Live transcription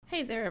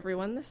Hey there,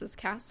 everyone. This is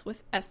Cass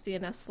with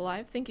SCNS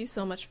Live. Thank you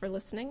so much for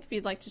listening. If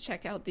you'd like to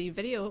check out the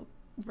video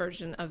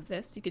version of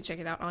this, you can check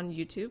it out on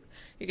YouTube.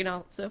 You can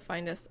also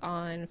find us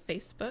on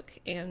Facebook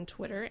and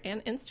Twitter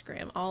and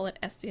Instagram, all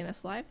at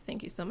SCNS Live.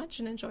 Thank you so much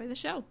and enjoy the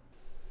show.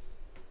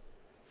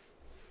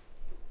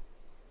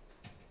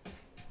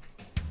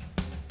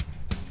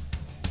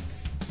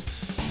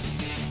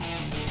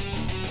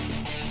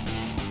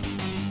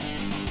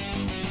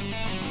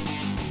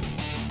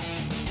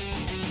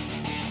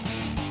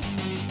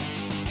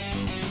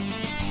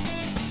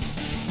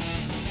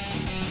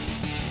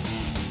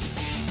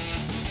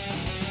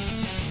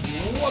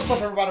 What's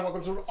up, everybody?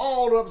 Welcome to an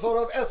all-new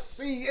episode of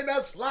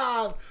SCNS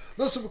Live,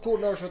 the super cool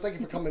nerd show. Thank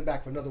you for coming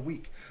back for another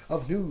week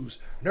of news,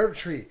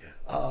 nerdistry,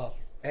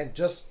 and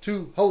just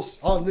two hosts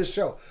on this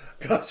show.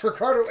 Because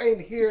Ricardo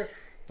ain't here,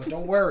 but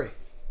don't worry,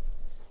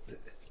 the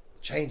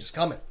change is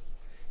coming.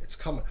 It's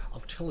coming.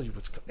 I'm telling you,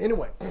 it's coming.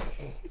 Anyway,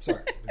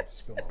 sorry, I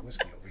spilled my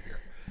whiskey over here.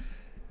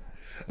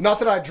 Not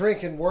that I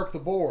drink and work the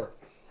board,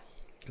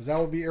 because that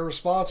would be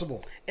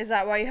irresponsible. Is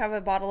that why you have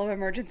a bottle of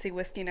emergency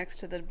whiskey next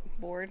to the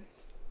board?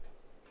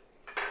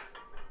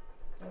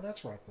 Oh,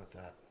 that's where I put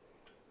that.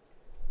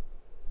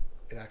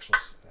 It actually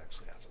has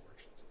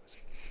emergency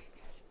whiskey.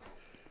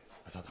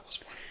 I thought that was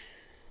funny.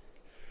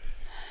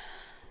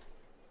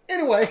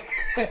 Anyway,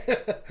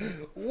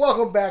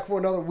 welcome back for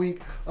another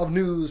week of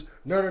news,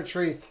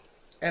 nerdistry,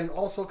 and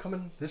also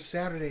coming this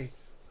Saturday,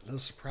 a little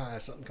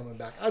surprise, something coming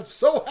back. I'm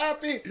so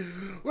happy.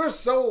 We're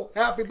so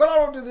happy. But I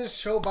don't do this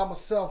show by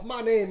myself.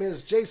 My name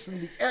is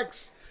Jason the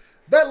X.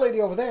 That lady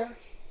over there,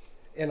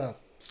 in a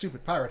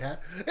stupid pirate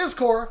hat, is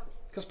Cora.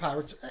 Because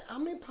pirates are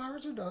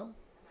dumb.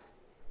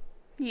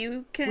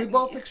 We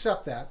both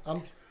accept that.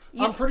 I'm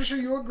pretty sure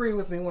you agree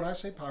with me when I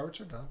say pirates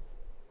are dumb.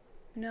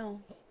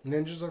 No.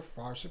 Ninjas are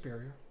far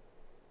superior.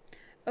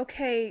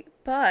 Okay,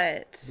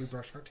 but We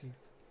brush our teeth.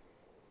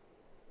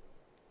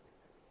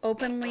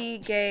 openly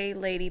gay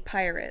lady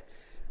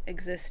pirates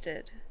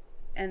existed,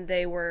 and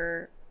they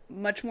were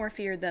much more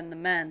feared than the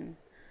men.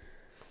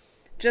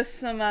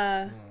 Just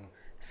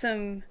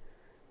some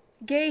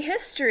gay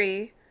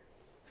history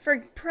for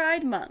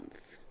Pride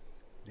Month.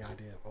 The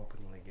idea of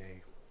openly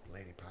gay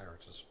lady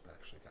pirates is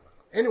actually kind of...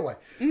 Anyway.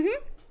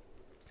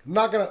 I'm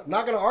not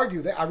gonna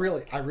argue that. I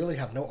really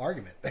have no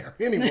argument there.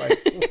 Anyway.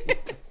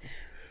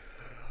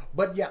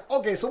 But yeah,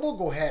 okay, so we'll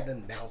go ahead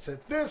and announce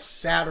it this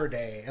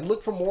Saturday. And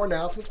look for more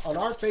announcements on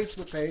our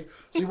Facebook page.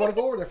 So you want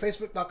to go over there,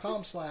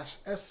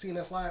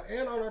 facebook.com/SCNSLive,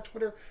 and on our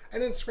Twitter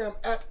and Instagram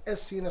at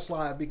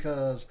SCNSLive,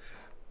 because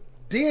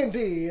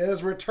D&D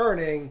is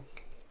returning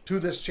to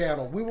this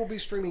channel. We will be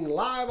streaming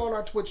live on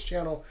our Twitch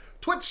channel,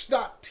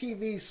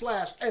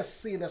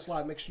 twitch.tv/SCNS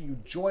Live. Make sure you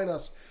join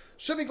us.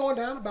 Should be going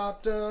down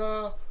about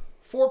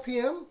 4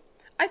 p.m.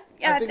 I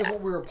think is what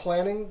we were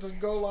planning to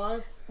go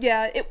live.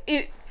 Yeah,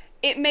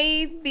 it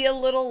may be a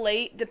little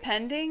late,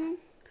 depending.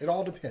 It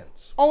all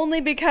depends.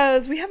 Only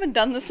because we haven't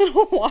done this in a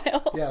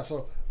while. Yeah,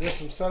 so there's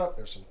some setup,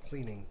 there's some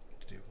cleaning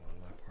to do on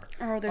my part.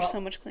 Oh, there's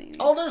so much cleaning.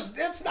 Oh,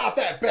 it's not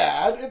that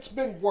bad. It's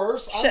been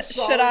worse. I'm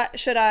sorry.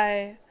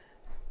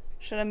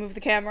 Should I move the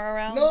camera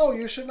around? No,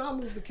 you should not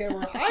move the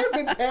camera. I've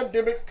been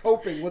pandemic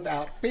coping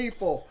without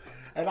people,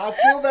 and I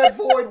fill that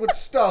void with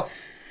stuff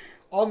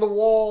on the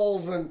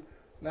walls, and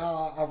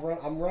now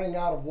I'm running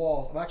out of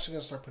walls. I'm actually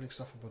going to start putting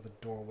stuff above the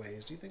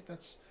doorways. Do you think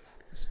that's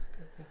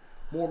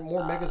more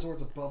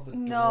Megazords above the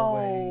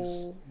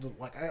doorways?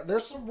 Like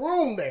there's some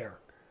room there,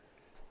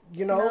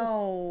 you know?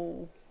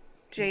 No,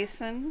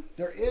 Jason.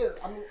 There is.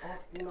 I mean,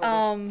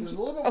 there's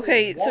a little bit of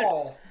a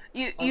wall.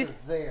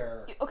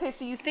 There. Okay,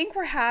 so you think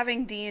we're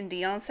having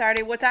D&D on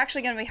Saturday? What's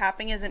actually going to be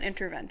happening is an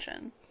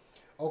intervention.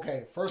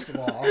 Okay, first of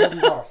all, I hope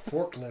you got a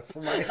forklift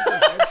for my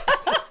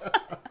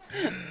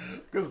intervention.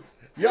 Because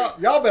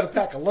y'all better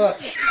pack a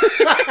lunch.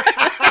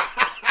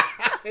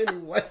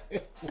 Anyway.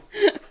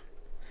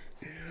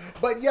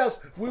 But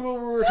yes, we will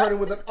be returning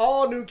with an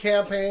all-new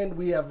campaign.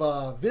 We have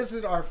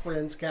visited our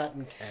friends Kat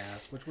and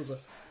Cass, which was a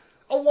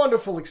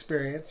wonderful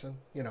experience. And,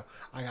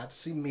 I got to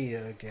see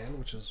Mia again,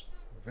 which is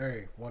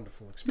very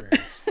wonderful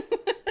experience.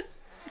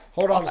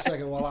 Hold on a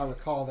second while I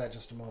recall that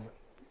just a moment.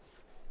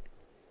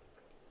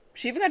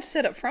 She even got to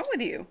sit up front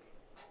with you.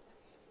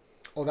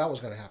 Oh, that was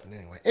going to happen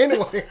anyway.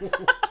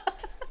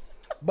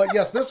 But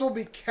yes, this will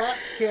be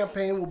Kat's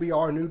campaign, will be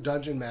our new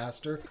dungeon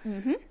master.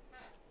 Mm-hmm.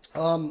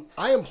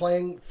 I am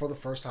playing for the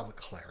first time a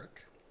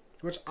cleric,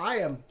 which I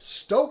am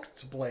stoked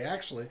to play,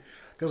 actually,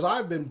 because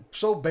I've been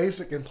so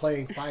basic in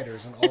playing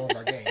fighters in all of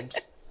our games.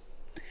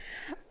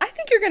 I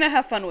think you're gonna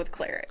have fun with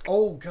cleric.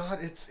 Oh God,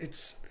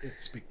 it's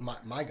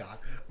my God,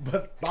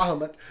 but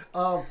Bahamut,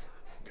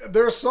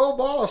 they're so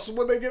boss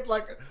when they get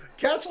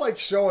Kat's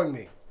showing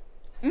me,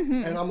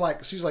 and I'm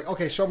like, she's like,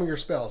 okay, show me your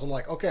spells. I'm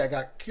like, okay, I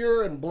got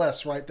cure and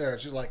bless right there.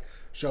 And she's like,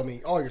 show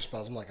me all your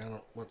spells. I'm like, I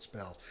don't what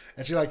spells,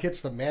 and she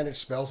hits the manage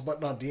spells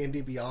button on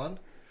D&D Beyond,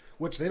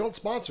 which they don't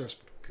sponsor us,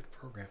 but good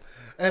program,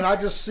 and I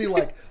just see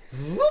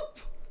whoop.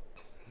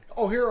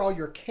 Oh, here are all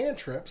your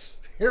cantrips.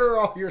 Here are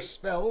all your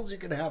spells. You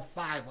can have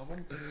 5 of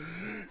them.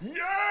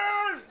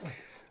 Yes!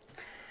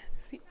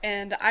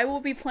 and I will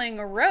be playing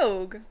a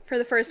rogue for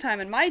the first time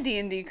in my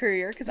D&D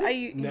career because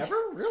Never?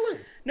 Really?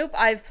 Nope,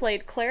 I've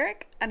played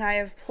cleric and I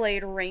have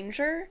played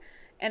ranger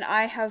and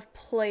I have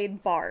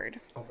played bard.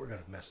 Oh, we're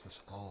going to mess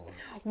this all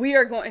up. We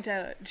are going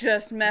to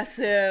just mess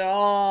it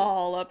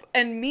all up.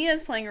 And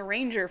Mia's playing a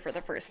ranger for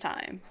the first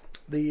time.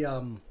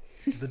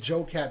 The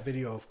Joe Cat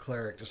video of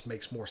cleric just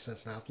makes more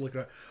sense now. Look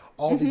at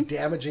all the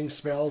damaging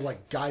spells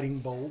like guiding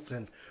bolt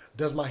and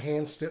does my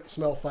hand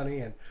smell funny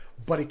and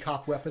buddy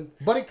cop weapon.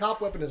 Buddy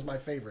cop weapon is my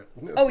favorite.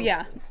 Oh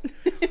yeah.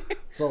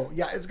 So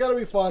yeah, it's gonna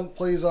be fun.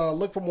 Please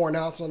look for more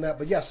announcements on that.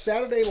 But yes,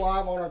 Saturday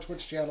live on our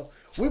Twitch channel,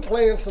 we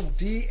playing some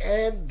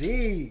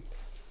D&D.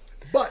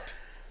 But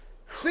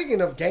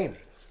speaking of gaming,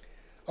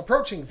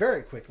 approaching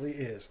very quickly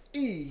is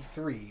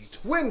E3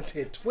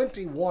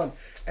 2021,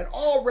 and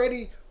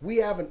already we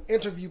have an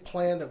interview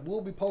plan that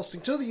we'll be posting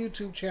to the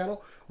YouTube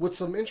channel with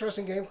some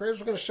interesting game creators.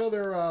 We're going to show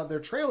their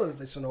trailer that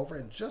they sent over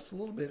in just a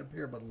little bit up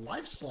here, but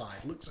Life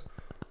Slide looks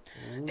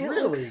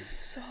really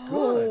so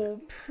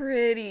good.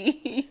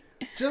 Pretty.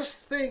 Just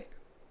think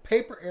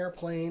paper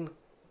airplane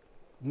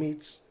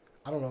meets,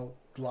 I don't know,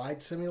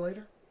 glide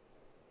simulator.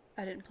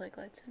 I didn't play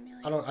Glide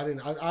Simulator.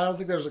 I don't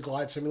think there's a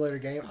glide simulator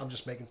game. I'm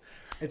just making.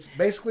 It's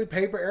basically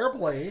paper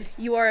airplanes.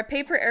 You are a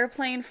paper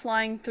airplane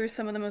flying through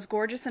some of the most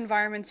gorgeous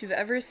environments you've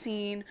ever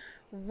seen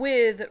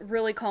with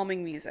really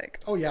calming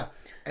music. Oh yeah,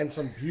 and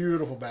some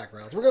beautiful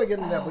backgrounds. We're gonna get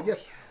into that, but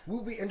yes,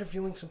 we'll be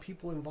interviewing some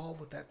people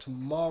involved with that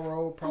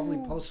tomorrow. Probably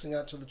posting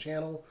that to the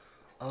channel.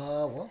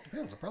 Well, it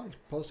depends. I'll probably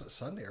post it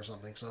Sunday or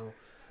something. So,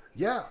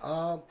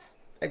 yeah,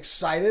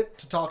 excited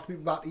to talk to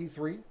people about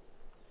E3.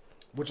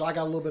 Which I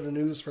got a little bit of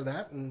news for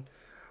that and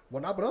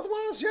whatnot. But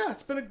otherwise, yeah,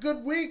 it's been a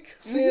good week.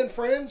 Seeing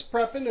friends,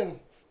 prepping,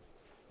 and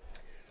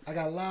I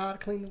got a lot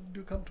of cleaning to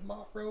do come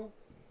tomorrow.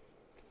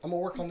 I'm going to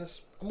work on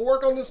this. I'm going to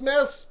work on this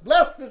mess.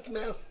 Bless this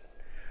mess.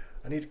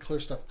 I need to clear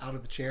stuff out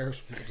of the chairs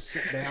for people to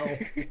sit down.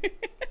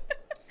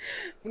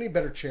 We need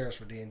better chairs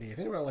for D&D. If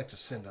anybody would like to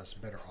send us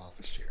better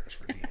office chairs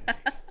for D&D.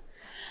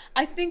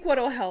 I think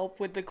what'll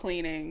help with the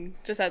cleaning,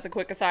 just as a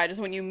quick aside,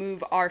 is when you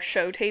move our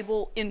show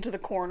table into the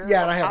corner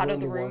Yeah, and I have out room of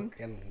the to room. work.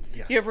 And,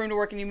 yeah. You have room to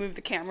work and you move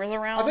the cameras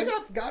around. I think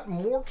I've got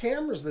more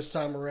cameras this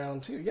time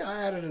around, too. Yeah,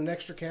 I added an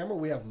extra camera.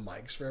 We have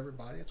mics for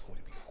everybody. It's going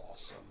to be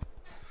awesome.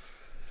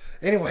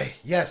 Anyway,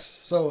 yes.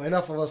 So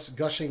enough of us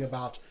gushing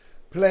about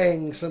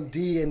playing some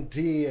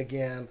D&D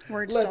again.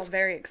 We're just all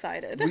very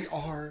excited. We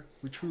are.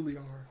 We truly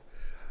are.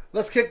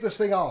 Let's kick this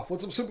thing off with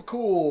some super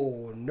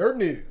cool nerd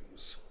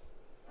news.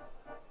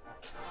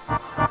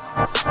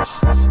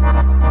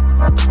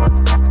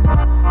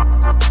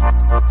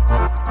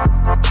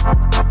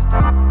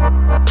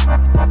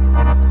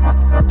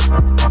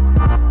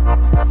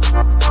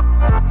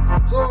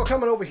 So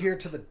coming over here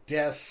to the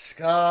desk.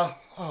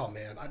 Oh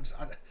man,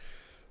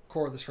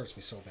 Cora, this hurts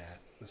me so bad.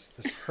 This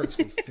hurts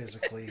me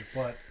physically,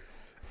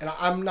 and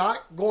I'm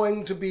not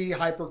going to be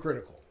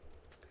hypercritical.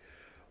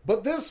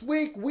 But this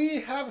week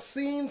we have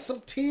seen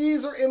some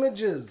teaser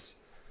images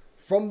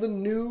from the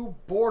new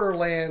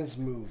Borderlands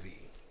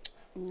movie.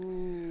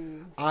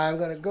 Ooh. I'm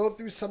going to go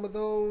through some of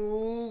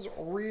those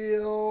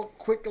real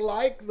quick.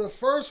 Like the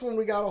first one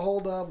we got a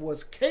hold of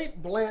was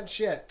Cate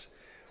Blanchett,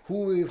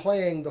 who will be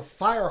playing the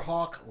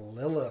Firehawk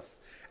Lilith.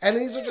 And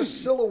these are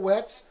just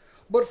silhouettes,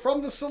 but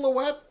from the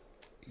silhouette,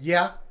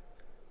 yeah,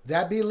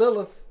 that'd be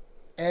Lilith.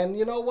 And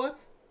you know what?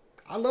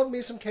 I love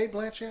me some Cate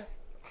Blanchett.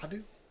 I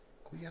do.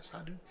 Oh, yes,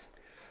 I do.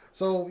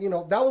 So,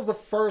 that was the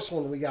first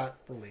one we got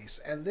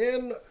released. And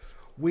then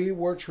we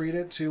were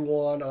treated to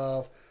one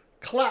of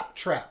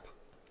Claptrap,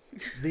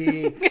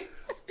 the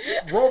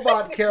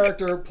robot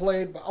character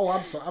played by... Oh,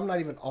 I'm sorry. I'm not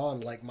even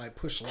on, my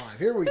push live.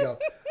 Here we go.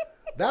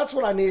 That's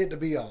what I needed to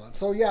be on.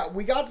 So, yeah,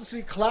 we got to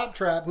see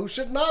Claptrap, who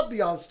should not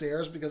be on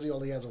stairs because he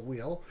only has a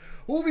wheel,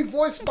 who will be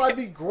voiced by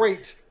the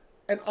great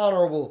and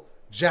honorable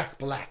Jack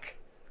Black.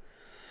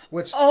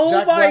 Which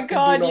Jack Black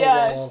can do no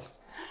wrong.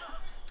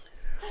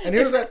 And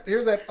here's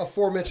that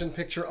aforementioned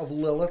picture of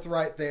Lilith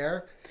right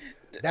there.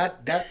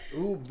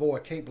 Ooh boy,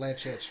 Cate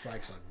Blanchett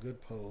strikes a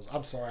good pose.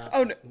 I'm sorry.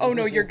 Oh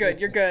no, you're good.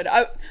 You're good.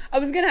 I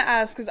was gonna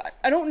ask because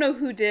I don't know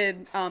who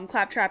did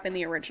Claptrap in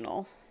the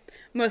original,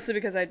 mostly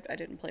because I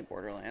didn't play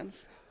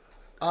Borderlands.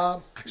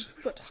 Actually,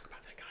 we don't talk about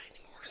that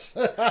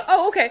guy anymore.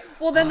 Oh, okay.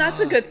 Well, then that's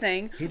a good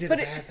thing. He did a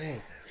bad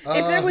thing.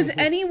 If there was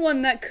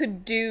anyone that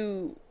could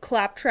do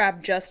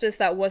Claptrap justice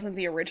that wasn't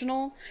the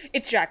original,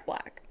 it's Jack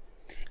Black.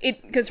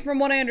 Because from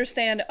what I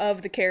understand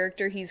of the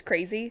character, he's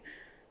crazy,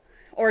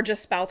 or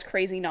just spouts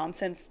crazy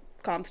nonsense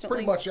constantly.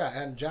 Pretty much, yeah.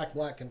 And Jack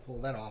Black can pull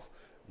that off.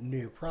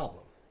 No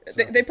problem.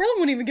 So. They probably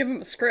wouldn't even give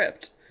him a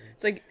script.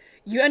 It's like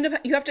you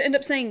have to end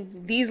up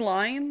saying these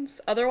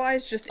lines,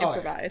 otherwise just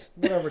improvise.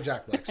 Yeah. Whatever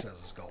Jack Black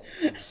says is gold.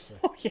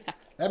 Oh yeah.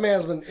 That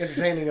man's been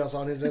entertaining us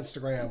on his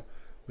Instagram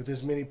with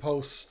his many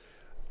posts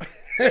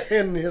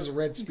in his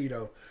red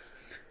Speedo.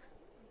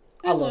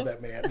 I love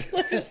that man.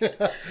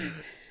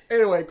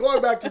 Anyway,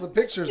 going back to the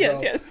pictures,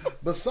 though. Yes.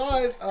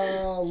 Besides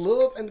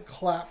Lilith and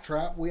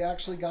Claptrap, we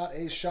actually got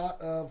a shot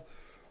of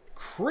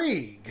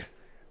Krieg,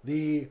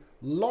 the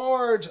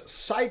large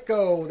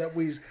psycho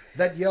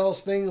that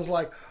yells things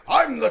like,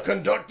 "I'm the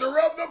conductor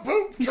of the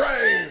poop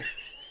train."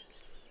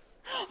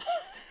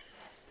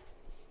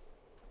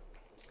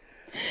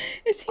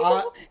 Is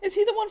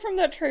he the one from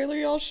that trailer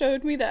y'all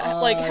showed me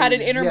that like had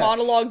an inner yes.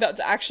 monologue that's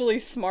actually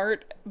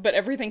smart, but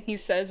everything he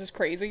says is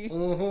crazy?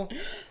 Mm-hmm.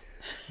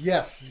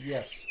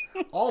 Yes.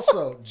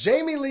 Also,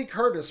 Jamie Lee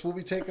Curtis will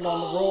be taking on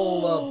the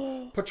role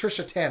of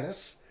Patricia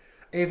Tannis,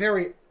 a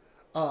very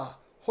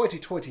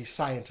hoity-toity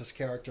scientist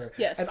character.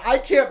 Yes. And I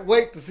can't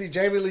wait to see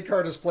Jamie Lee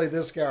Curtis play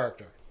this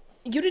character.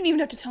 You didn't even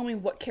have to tell me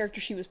what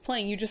character she was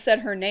playing. You just said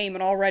her name,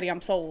 and already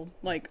I'm sold.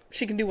 Like,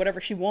 she can do whatever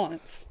she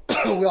wants.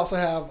 We also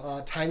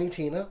have Tiny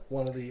Tina,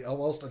 one of the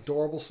most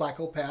adorable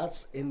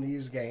psychopaths in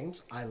these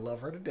games. I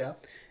love her to death.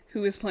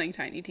 Who is playing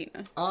Tiny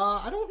Tina?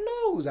 I don't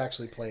know who's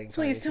actually playing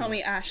Tiny Tina. Please tell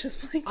me Ash is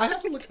playing I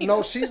have to look. Tiny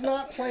No, Tina. she's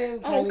not playing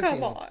Tiny Tina. Oh,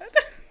 come on.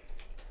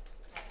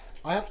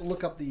 I have to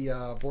look up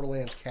the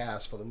Borderlands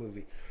cast for the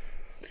movie.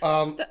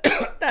 That's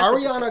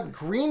Ariana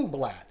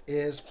Greenblatt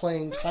is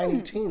playing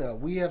Tiny Tina.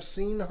 We have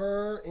seen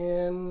her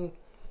in...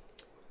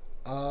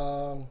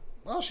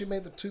 she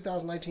made the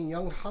 2019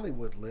 Young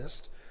Hollywood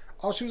list.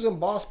 Oh, she was in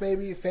Boss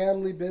Baby,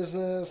 Family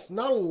Business.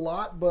 Not a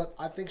lot, but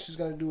I think she's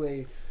going to do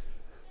a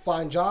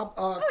fine job.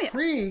 yeah.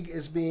 Krieg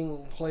is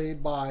being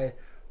played by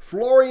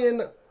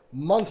Florian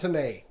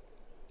Montanay,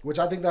 which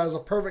I think that is a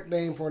perfect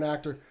name for an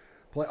actor.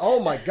 Oh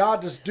my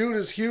God, this dude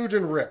is huge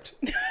and ripped.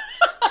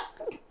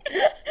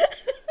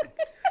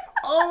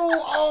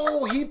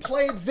 He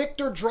played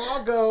Victor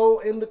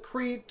Drago in the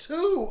Creed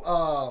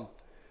 2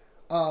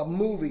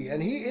 movie,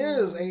 and he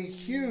is a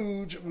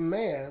huge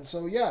man.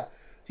 So yeah,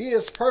 he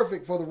is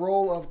perfect for the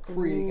role of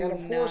Krieg. Ooh, and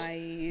of course,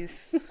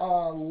 nice.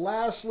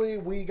 Lastly,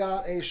 we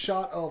got a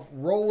shot of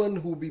Roland,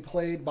 who will be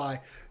played by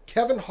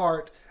Kevin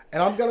Hart.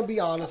 And I'm going to be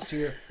honest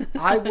here.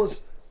 I'm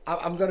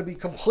going to be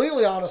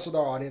completely honest with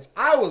our audience.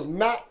 I was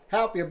not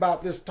happy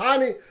about this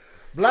tiny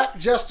black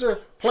jester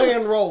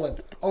playing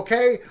Roland.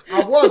 Okay?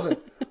 I wasn't.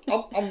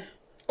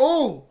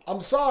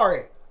 I'm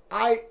sorry.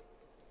 I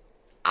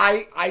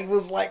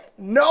was like,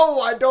 no,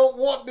 I don't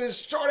want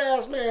this short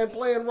ass man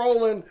playing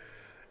Roland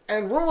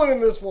and ruining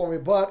this for me.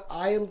 But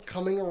I am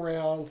coming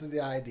around to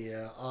the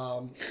idea.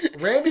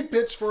 Randy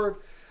Pitchford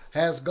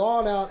has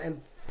gone out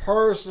and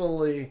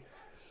personally,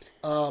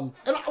 and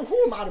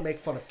who am I to make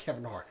fun of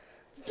Kevin Hart?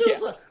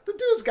 The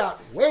dude's got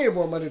way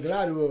more money than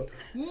I do,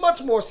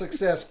 much more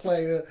success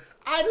playing it.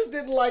 I just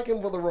didn't like him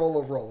for the role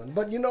of Roland.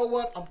 But you know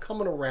what? I'm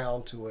coming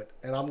around to it,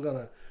 and I'm going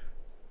to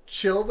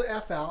chill the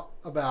F out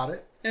about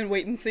it. And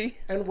wait and see.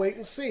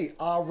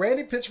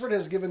 Randy Pitchford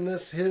has given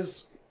this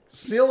his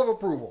seal of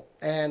approval,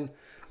 and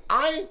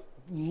I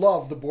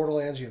love the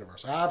Borderlands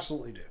universe. I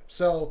absolutely do.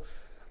 So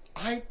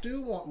I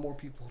do want more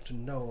people to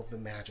know of the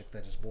magic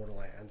that is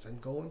Borderlands and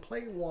go and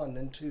play 1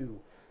 and 2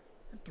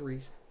 and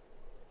 3.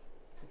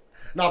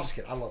 No, I'm just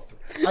kidding. I love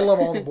 3. I love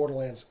all the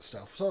Borderlands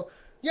stuff. So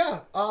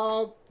yeah,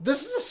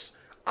 this is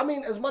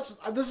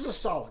this is a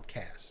solid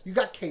cast. You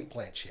got Kate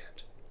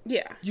Blanchett.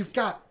 Yeah. You've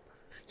got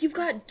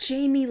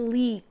Jamie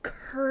Lee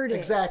Curtis.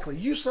 Exactly.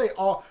 You say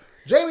all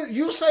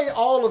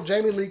of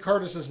Jamie Lee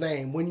Curtis's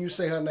name when you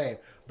say her name.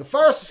 The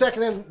first,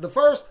 second, and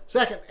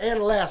the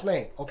last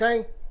name.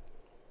 Okay,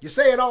 you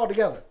say it all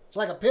together. It's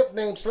like a pimp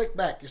named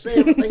Slickback. You say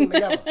everything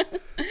together.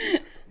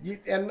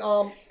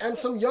 And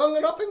some young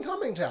and up and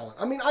coming talent.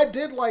 I mean, I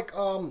did like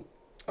Florian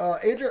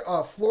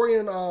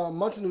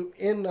Montanou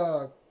in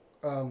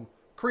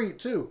Creed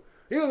 2.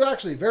 He was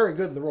actually very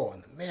good in the role,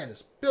 and the man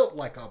is built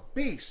like a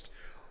beast.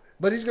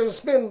 But he's going to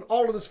spend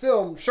all of this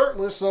film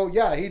shirtless, so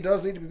yeah, he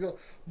does need to be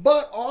built.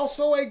 But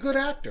also a good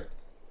actor.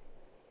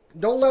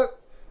 Don't let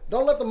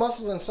the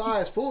muscles and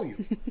size fool you.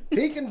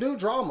 He can do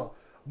drama,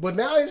 but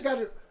now he's got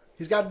to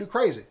do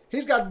crazy.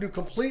 He's got to do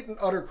complete and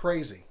utter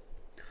crazy.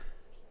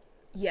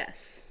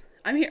 Yes,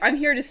 I'm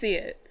here to see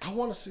it. I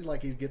want to see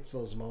like he gets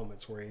those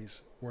moments where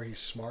he's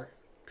smart.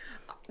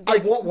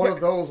 Like, I want one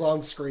of those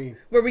on screen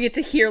where we get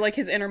to hear like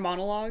his inner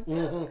monologue.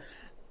 Mm-hmm.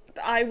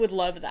 I would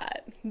love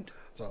that.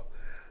 So.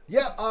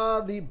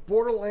 Yeah, the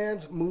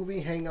Borderlands movie,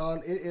 hang on,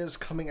 it is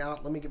coming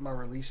out. Let me get my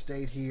release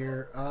date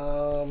here.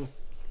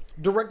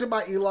 Directed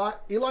by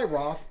Eli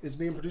Roth, is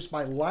being produced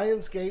by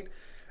Lionsgate.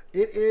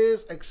 It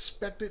is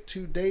expected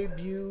to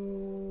debut...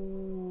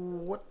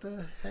 What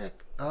the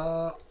heck?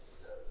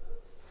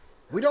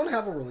 We don't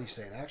have a release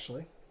date,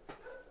 actually.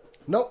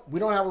 Nope, we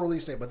don't have a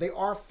release date, but they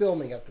are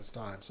filming at this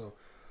time, so...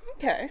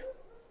 Okay.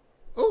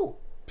 Oh,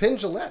 Penn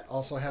Jillette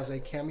also has a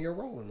cameo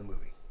role in the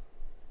movie.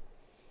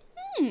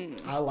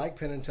 I like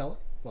Penn and Teller.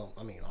 Well,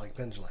 I like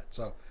Penn Jillette.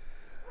 So,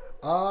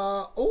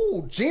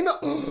 Gina.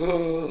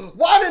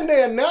 Why didn't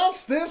they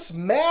announce this?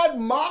 Mad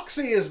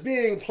Moxie is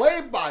being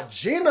played by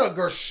Gina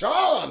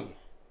Gershon.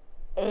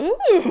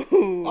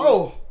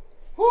 Ooh.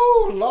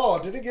 Oh,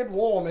 Lord, did it get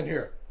warm in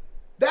here?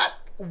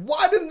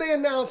 Why didn't they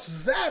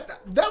announce that?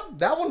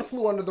 That one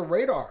flew under the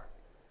radar.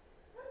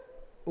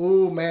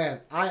 Oh,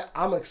 man,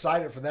 I'm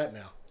excited for that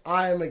now.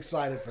 I am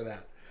excited for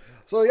that.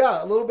 So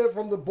yeah, a little bit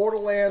from the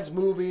Borderlands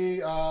movie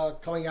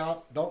coming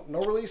out. No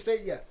release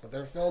date yet, but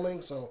they're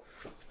filming. So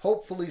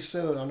hopefully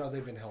soon. I know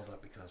they've been held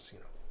up because, the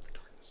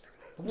darkness and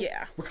everything. But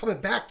Yeah. We're coming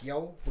back,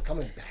 yo. We're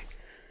coming back.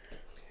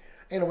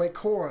 Anyway,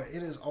 Cora,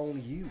 it is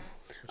on you.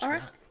 All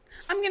right.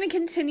 I'm going to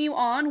continue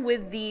on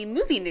with the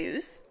movie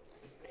news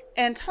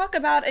and talk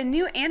about a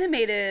new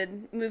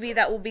animated movie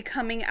that will be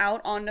coming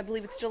out on, I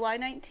believe it's July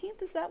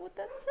 19th. Is that what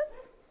that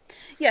says?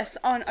 Yes,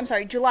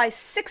 July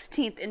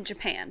 16th in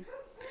Japan.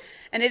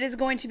 And it is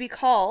going to be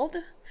called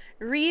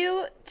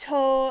Ryu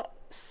to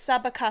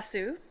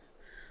Sabakasu,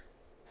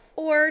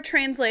 or it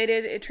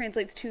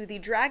translates to The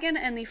Dragon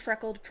and the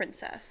Freckled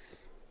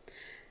Princess.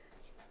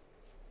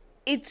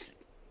 It's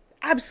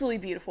absolutely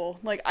beautiful.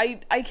 Like,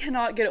 I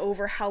cannot get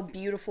over how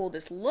beautiful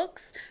this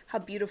looks, how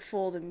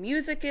beautiful the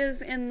music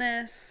is in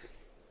this.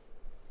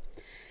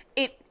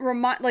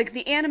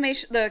 The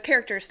animation, the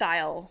character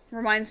style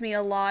reminds me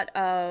a lot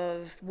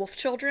of Wolf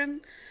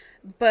Children,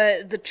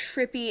 but the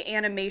trippy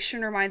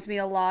animation reminds me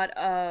a lot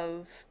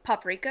of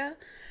Paprika.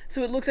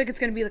 So it looks like it's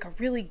going to be like a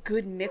really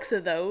good mix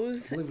of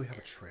those. I believe we have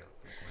a trailer.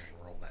 We'll go ahead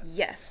and roll that.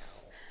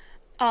 Yes.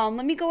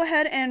 Let me go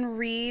ahead and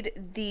read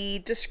the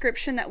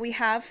description that we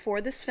have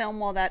for this film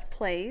while that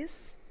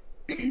plays.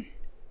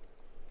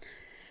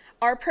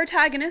 Our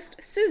protagonist,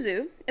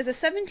 Suzu, is a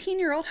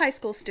 17-year-old high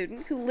school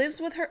student who lives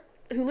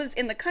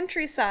in the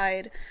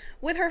countryside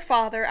with her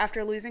father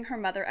after losing her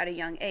mother at a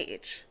young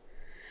age.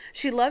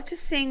 She loved to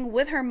sing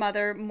with her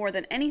mother more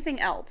than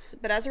anything else,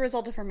 but as a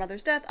result of her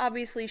mother's death,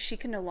 obviously she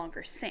can no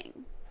longer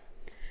sing.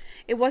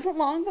 It wasn't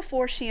long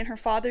before she and her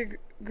father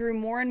grew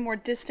more and more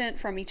distant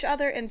from each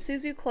other, and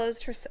Suzu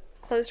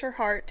closed her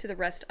heart to the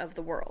rest of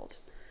the world.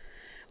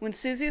 When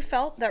Suzu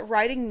felt that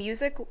writing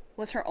music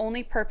was her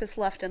only purpose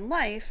left in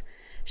life,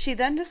 she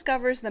then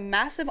discovers the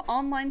massive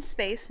online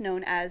space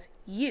known as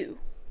You,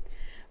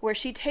 where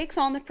she takes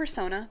on the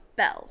persona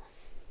Belle.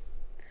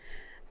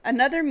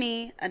 Another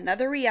me,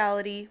 another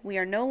reality, we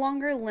are no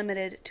longer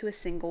limited to a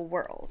single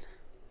world.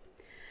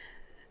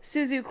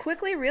 Suzu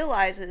quickly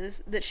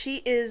realizes that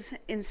she is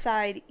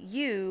inside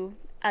You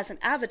as an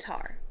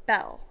avatar,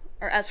 Belle,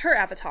 or as her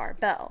avatar,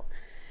 Belle.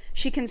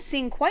 She can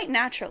sing quite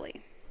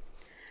naturally.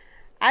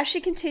 As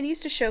she continues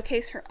to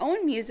showcase her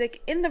own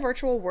music in the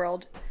virtual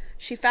world,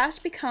 she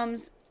fast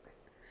becomes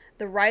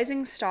the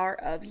rising star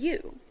of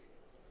You.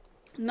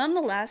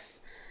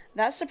 Nonetheless,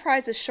 that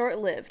surprise is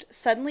short-lived.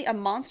 Suddenly, a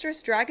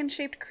monstrous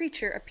dragon-shaped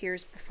creature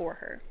appears before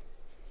her.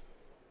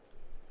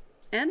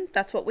 And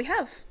that's what we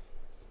have.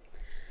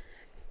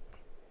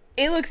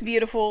 It looks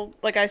beautiful,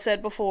 like I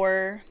said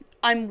before.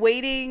 I'm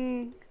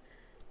waiting,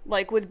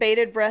 with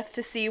bated breath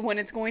to see when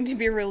it's going to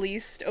be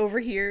released over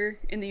here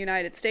in the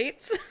United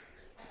States.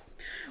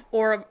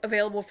 Or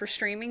available for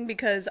streaming,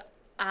 because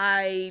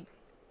I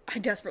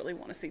desperately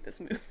want to see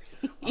this movie.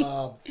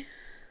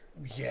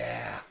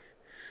 Yeah.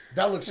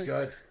 That looks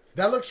good.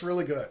 That looks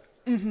really good.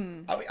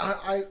 Mm-hmm. I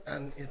mean,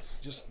 and it's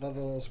just one of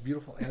those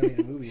beautiful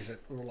animated movies that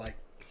were like,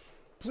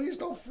 please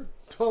don't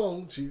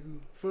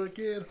you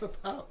forget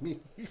about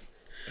me.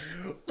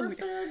 We're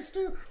fans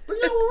too, but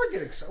we're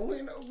getting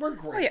we're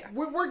great. Oh, yeah.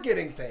 We're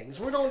getting things.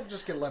 We don't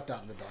just get left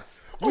out in the dark.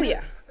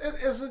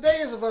 As the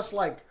days of us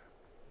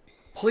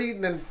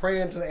pleading and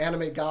praying to the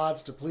anime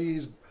gods to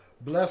please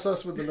bless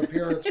us with an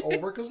appearance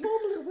over, because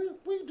normally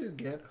we do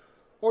get,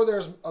 or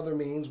there's other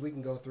means we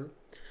can go through.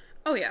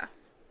 Oh yeah.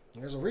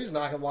 There's a reason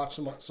I can watch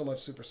so much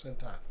Super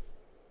Sentai.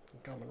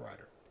 Kamen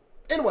Rider.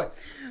 Anyway,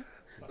 I'm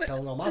not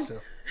telling on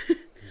myself.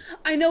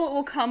 I know it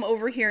will come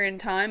over here in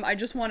time. I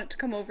just want it to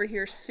come over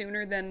here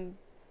sooner than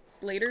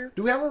later.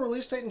 Do we have a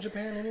release date in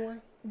Japan anyway?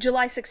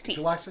 July 16th.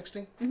 July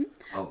 16th? Mm-hmm.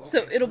 Oh, okay.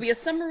 So it'll be a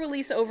summer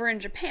release over in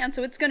Japan,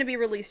 so it's going to be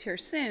released here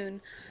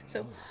soon.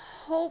 So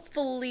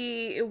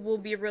hopefully it will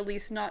be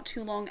released not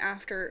too long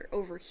after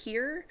over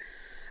here.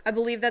 I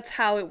believe that's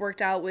how it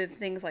worked out with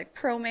things like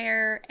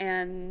Promare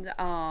and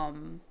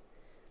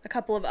a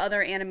couple of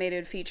other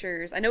animated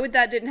features. I know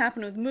that didn't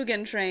happen with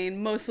Mugen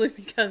Train, mostly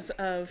because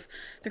of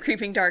the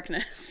creeping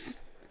darkness.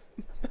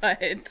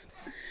 But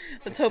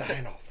let's hope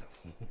that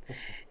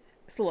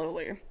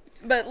slowly.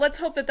 But let's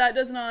hope that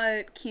does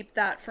not keep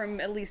that from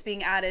at least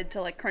being added to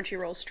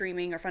Crunchyroll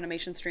streaming or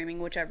Funimation streaming,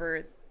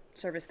 whichever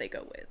service they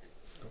go with.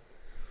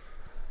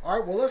 All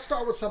right, well, let's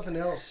start with something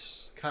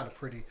else kind of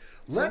pretty.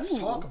 Let's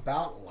talk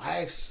about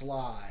Life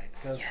Slide,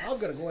 because I'm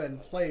going to go ahead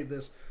and play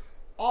this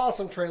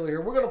awesome trailer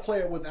here. We're going to play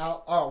it with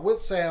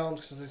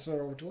sound, since they sent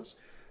it over to us,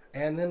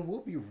 and then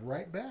we'll be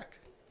right back.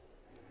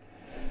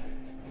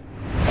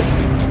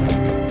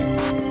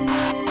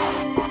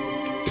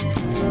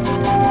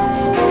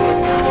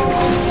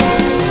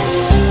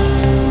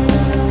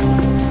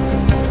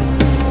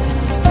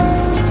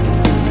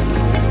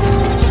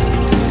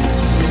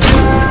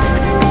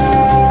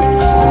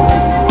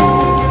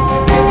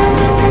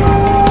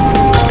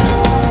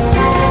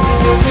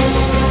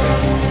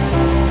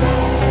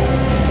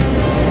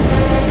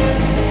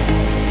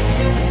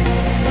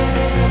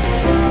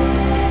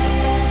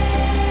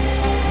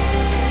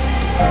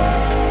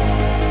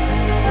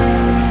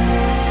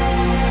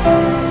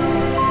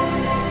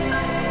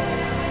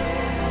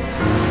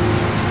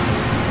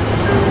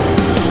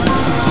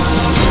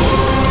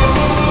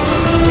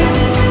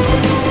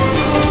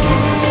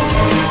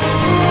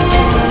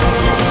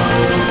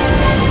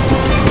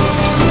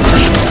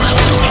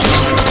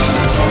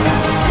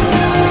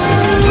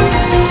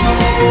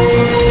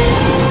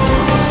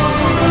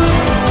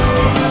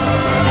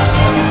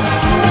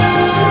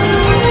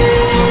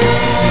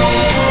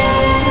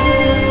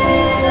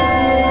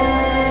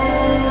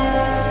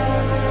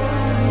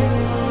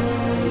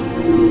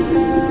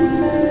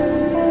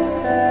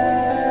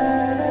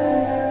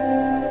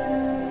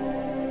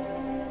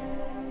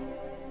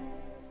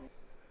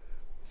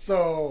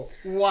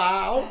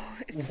 Wow.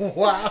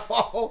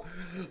 Wow.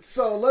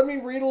 So let me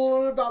read a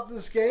little bit about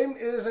this game.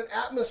 It is an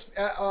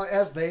atmosphere,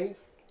 as they,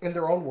 in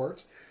their own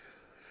words,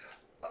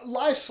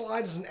 Life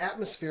Slide is an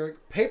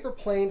atmospheric paper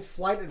plane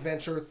flight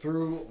adventure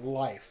through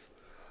life.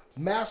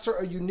 Master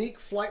a unique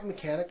flight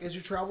mechanic as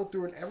you travel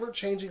through an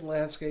ever-changing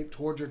landscape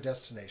towards your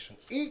destination.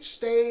 Each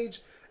stage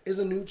is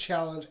a new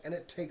challenge, and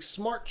it takes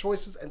smart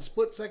choices and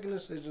split-second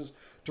decisions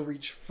to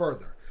reach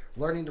further.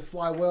 Learning to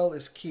fly well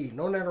is key.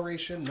 No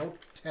narration, no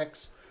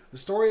text. The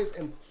story is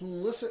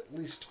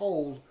implicitly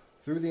told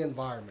through the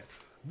environment.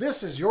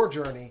 This is your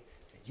journey,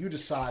 and you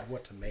decide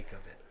what to make of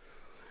it.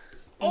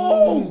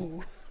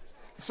 Oh!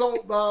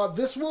 So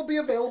this will be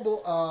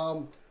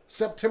available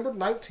September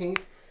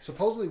 19th.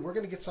 Supposedly, we're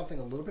going to get something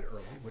a little bit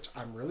early, which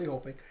I'm really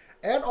hoping.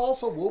 And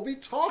also, we'll be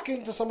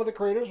talking to some of the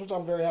creators, which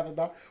I'm very happy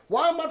about.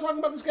 Why am I talking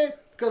about this game?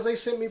 Because they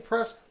sent me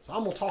press, so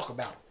I'm going to talk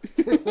about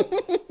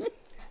it.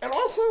 And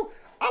also,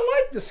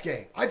 I like this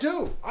game. I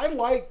do. I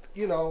like,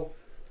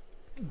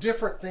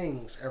 different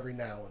things every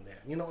now and then.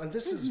 And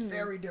this is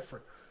very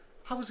different.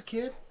 I was a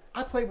kid.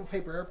 I played with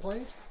paper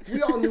airplanes.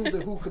 We all knew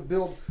that we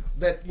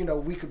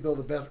could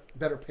build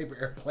better paper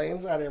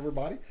airplanes out of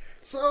everybody.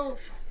 So,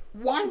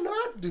 why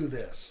not do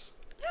this?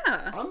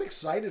 Yeah. I'm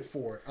excited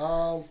for it.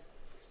 A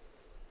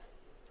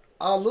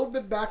little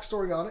bit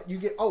backstory on it. You're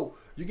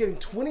getting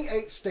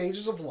 28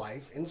 stages of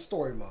life in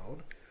story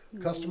mode.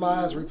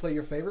 Customize, replay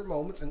your favorite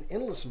moments in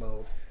endless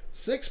mode.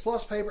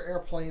 6+ paper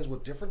airplanes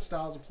with different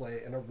styles of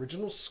play. An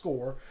original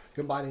score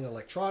combining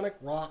electronic,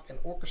 rock, and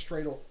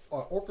orchestral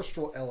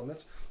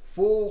elements.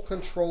 Full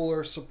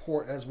controller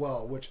support as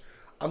well, which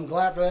I'm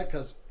glad for that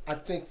because I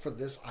think for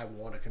this I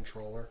want a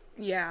controller.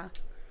 Yeah.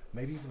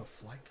 Maybe even a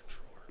flight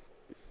controller.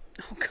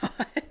 Oh,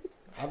 God.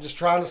 I'm just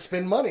trying to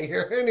spend money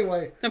here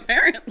anyway.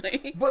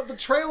 Apparently. But the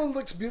trailer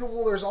looks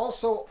beautiful. There's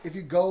also, if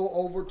you go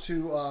over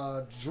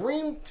to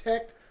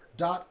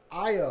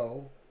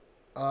dreamtech.io,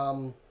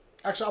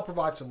 actually I'll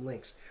provide some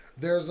links.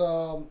 There's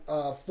 5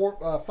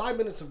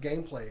 minutes of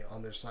gameplay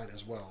on their site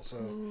as well. So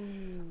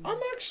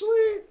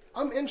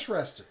I'm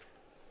interested.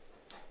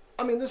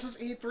 I mean, this is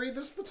E3.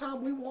 This is the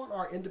time we want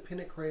our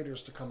independent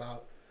creators to come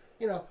out.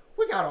 We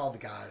got all the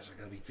guys that are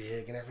going to be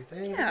big and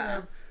everything.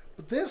 Yeah.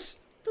 But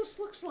this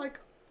looks like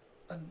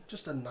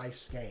just a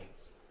nice game.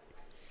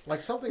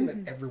 Like something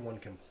that everyone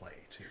can play,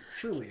 too.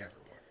 Truly everyone.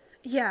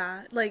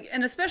 Yeah,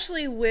 and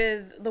especially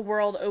with the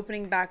world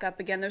opening back up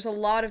again, there's a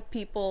lot of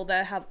people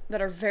that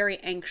are very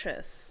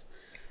anxious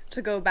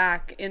to go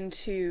back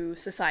into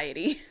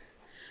society.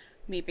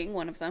 Me being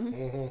one of them.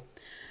 Mm-hmm.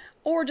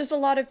 Or just a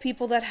lot of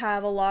people that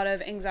have a lot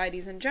of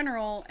anxieties in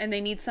general, and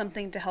they need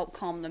something to help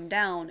calm them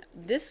down.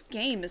 This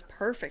game is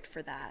perfect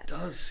for that. It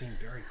does seem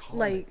very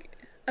calming.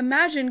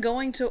 Imagine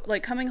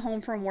coming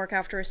home from work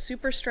after a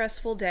super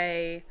stressful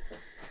day.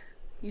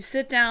 You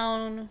sit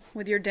down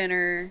with your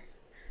dinner,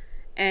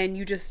 and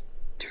you just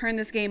turn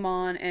this game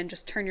on and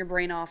just turn your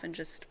brain off and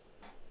just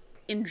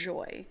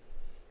enjoy.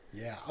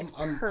 Yeah, I'm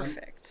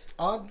perfect.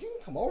 You can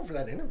come over for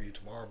that interview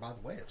tomorrow. By the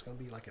way, it's going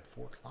to be at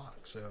 4:00.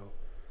 So.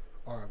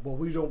 All right. Well,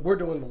 we're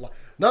doing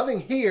nothing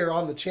here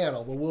on the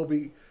channel, but we'll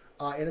be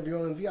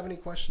interviewing. If you have any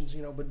questions,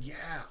 But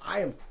yeah,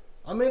 I'm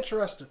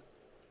interested.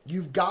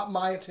 You've got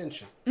my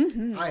attention.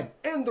 Mm-hmm. I'm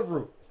in the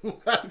room,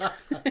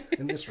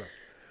 in this room.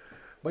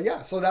 But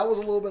yeah, so that was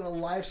a little bit of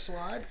Life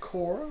Slide.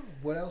 Cora,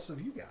 what else have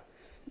you got?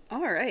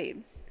 All right,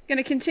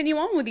 gonna continue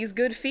on with these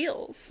good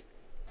feels.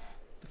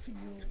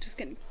 Just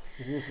kidding.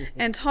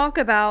 And talk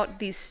about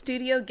the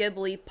Studio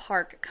Ghibli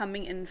Park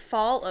coming in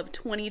fall of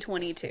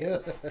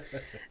 2022.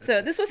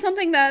 So this was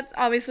something that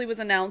obviously was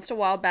announced a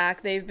while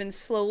back. They've been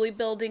slowly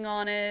building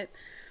on it,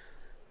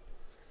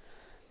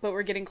 but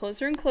we're getting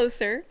closer and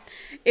closer.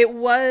 It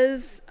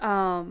was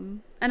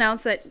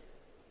announced that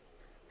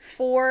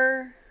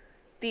for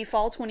the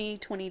fall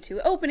 2022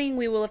 opening,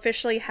 we will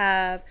officially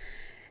have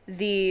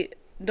the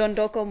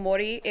Dondoko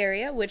Mori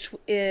area, which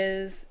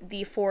is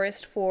the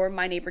forest for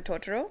My Neighbor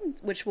Totoro,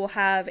 which will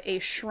have a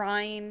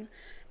shrine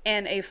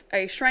and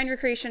a shrine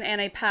recreation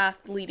and a path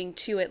leading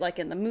to it, like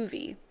in the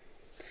movie.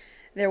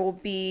 There will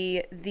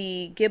be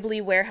the Ghibli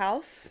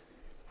warehouse,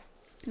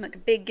 like a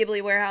big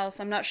Ghibli warehouse.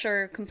 I'm not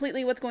sure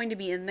completely what's going to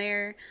be in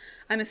there.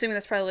 I'm assuming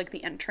that's probably like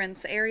the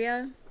entrance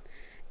area.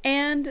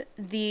 And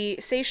the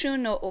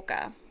Seishun no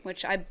Oka,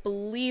 which I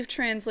believe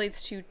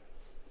translates to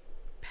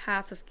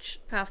Path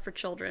for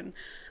Children.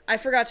 I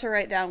forgot to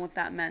write down what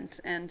that meant,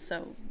 and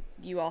so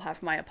you all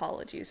have my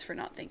apologies for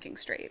not thinking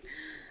straight.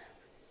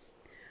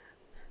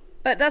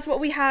 But that's what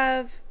we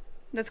have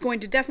that's going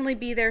to definitely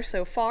be there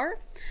so far.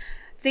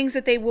 Things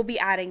that they will be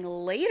adding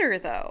later,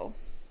 though.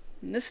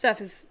 And this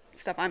stuff is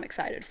stuff I'm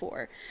excited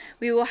for.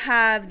 We will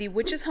have the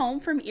Witch's Home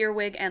from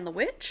Earwig and the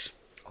Witch.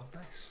 Oh,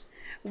 nice.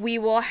 We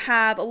will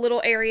have a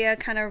little area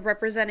kind of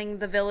representing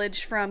the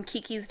village from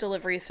Kiki's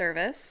Delivery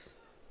Service.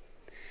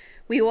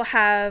 We will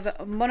have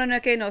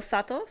Mononoke no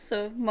Sato,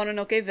 so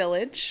Mononoke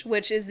Village,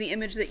 which is the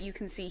image that you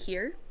can see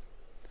here.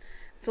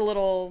 It's a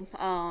little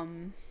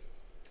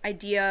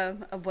idea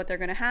of what they're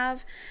going to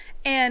have.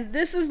 And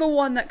this is the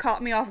one that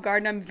caught me off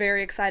guard, and I'm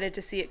very excited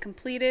to see it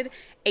completed.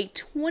 A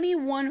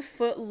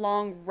 21-foot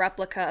long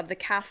replica of the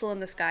Castle in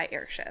the Sky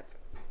airship.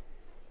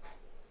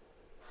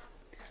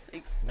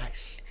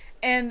 Nice.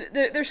 And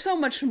there's so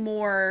much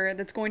more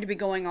that's going to be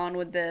going on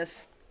with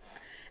this.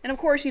 And of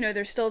course,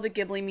 there's still the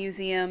Ghibli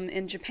Museum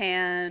in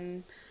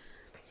Japan.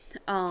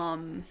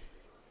 And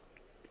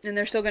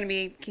they're still going to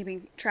be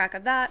keeping track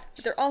of that.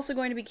 But they're also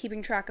going to be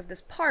keeping track of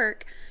this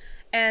park.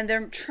 And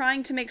they're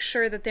trying to make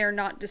sure that they're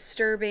not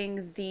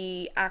disturbing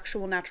the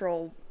actual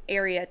natural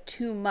area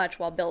too much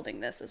while building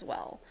this as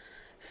well.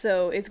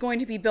 So it's going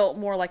to be built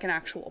more like an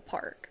actual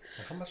park.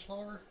 How much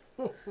longer?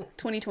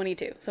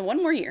 2022. So one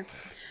more year.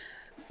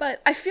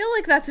 But I feel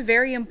like that's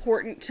very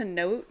important to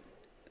note,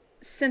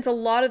 since a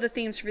lot of the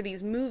themes for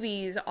these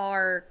movies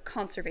are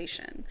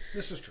conservation.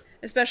 This is true.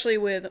 Especially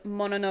with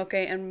Mononoke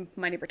and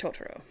My Neighbor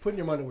Totoro. Putting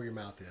your money where your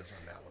mouth is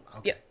on that one.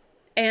 Okay. Yep.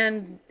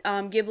 And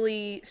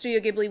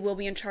Studio Ghibli will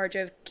be in charge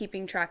of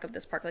keeping track of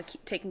this park, like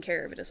taking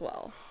care of it as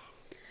well.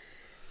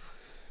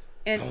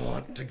 And I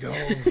want to go.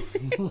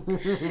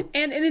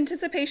 And in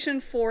anticipation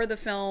for the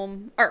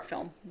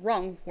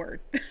wrong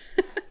word.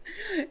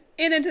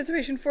 In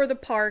anticipation for the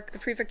park, the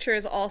prefecture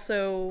has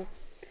also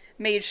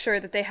made sure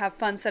that they have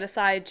funds set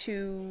aside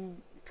to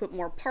put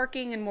more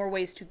parking and more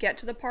ways to get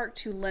to the park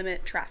to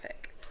limit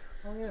traffic.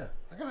 Oh, yeah.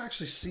 I gotta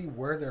actually see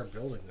where they're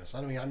building this.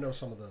 I mean, I know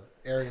some of the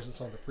areas in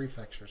some of the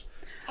prefectures.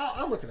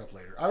 I'll look it up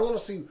later. I want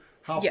to see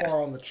how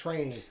far on the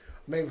train,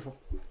 maybe for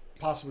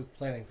possibly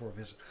planning for a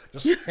visit.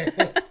 Just saying.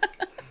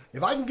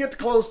 If I can get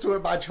close to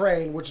it by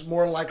train, which is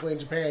more than likely in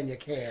Japan, you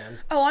can.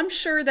 Oh, I'm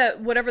sure that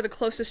whatever the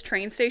closest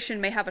train station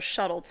may have a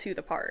shuttle to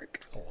the park.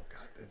 Oh,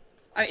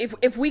 God.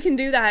 If we can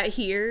do that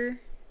here,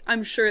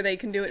 I'm sure they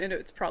can do it, and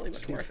it's probably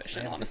much more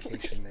efficient, honestly.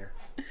 There.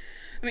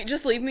 I mean,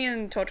 just leave me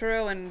in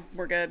Totoro and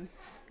we're good.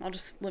 I'll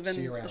just live in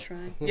the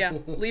shrine. Yeah,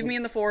 leave me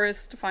in the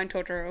forest to find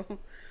Totoro.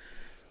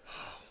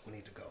 We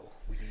need to go.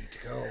 We need to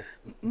go.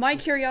 My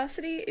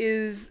curiosity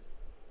is...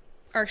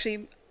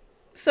 Actually,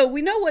 so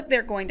we know what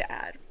they're going to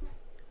add.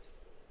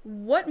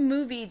 What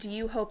movie do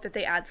you hope that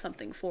they add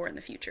something for in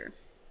the future?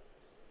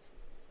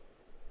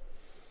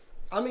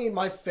 I mean,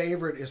 my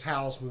favorite is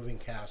Howl's Moving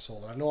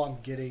Castle. I know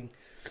I'm getting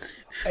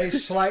a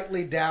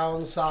slightly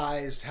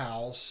downsized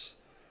house.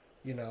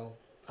 I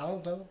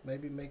don't know.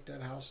 Maybe make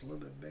that house a little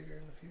bit bigger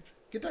in the future.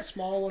 Get that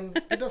small one.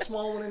 Get that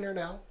small one in there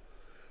now.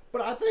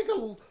 But I think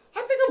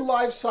a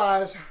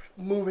life-size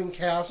moving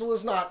castle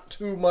is not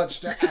too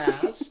much to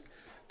ask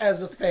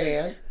as a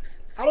fan.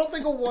 I don't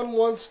think a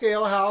 1/1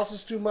 scale house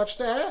is too much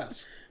to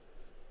ask.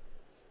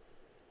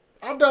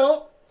 I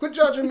don't. Quit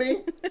judging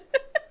me.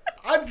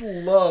 I'd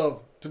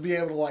love to be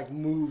able to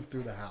move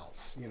through the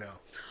house,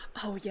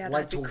 Oh yeah,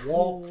 like that'd be to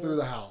cool. walk through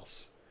the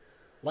house.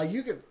 Like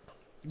you could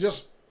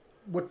just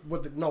what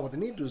they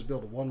need to do is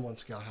build a 1/1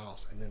 scale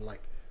house, and then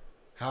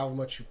however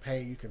much you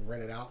pay, you can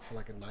rent it out for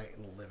a night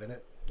and live in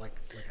it.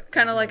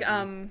 Kind of like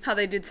how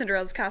they did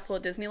Cinderella's Castle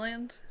at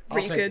Disneyland,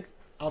 where I'll take it.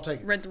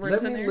 Rent the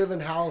rooms in Let me there. live in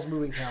Howl's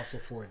Moving Castle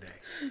for a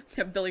day.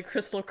 Have Billy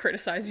Crystal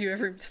criticize you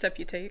every step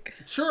you take.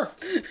 Sure.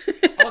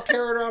 I'll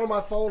carry it around on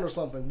my phone or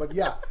something. But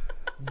yeah,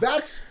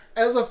 that's,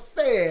 as a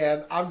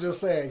fan, I'm just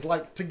saying,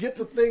 to get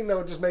the thing that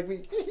would just make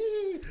me,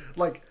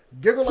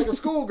 giggle like a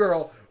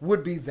schoolgirl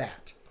would be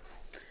that.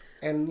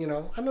 And,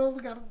 I know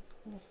we got a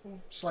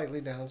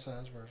slightly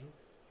downsized version.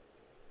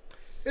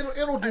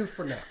 It'll do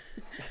for now.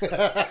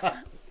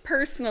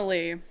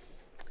 Personally,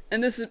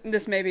 and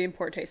this may be in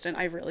poor taste, and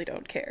I really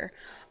don't care.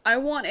 I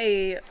want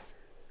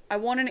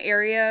an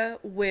area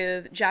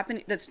with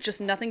Japanese that's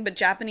just nothing but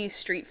Japanese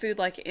street food,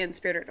 like in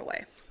Spirited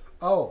Away.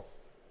 Oh,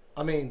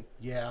 I mean,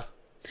 yeah.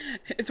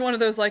 It's one of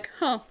those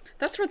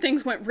that's where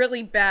things went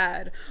really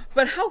bad.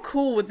 But how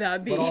cool would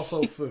that be? But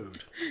also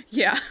food.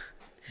 Yeah.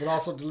 But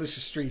also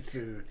delicious street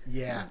food.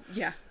 Yeah.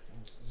 Yeah.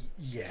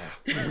 Yeah.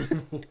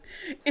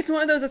 It's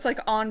one of those that's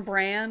on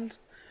brand,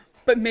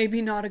 but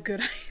maybe not a good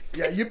idea.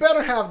 Yeah, you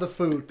better have the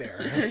food there.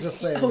 I'm just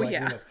saying. Oh,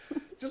 yeah.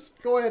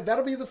 Just go ahead.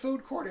 That'll be the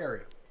food court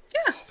area.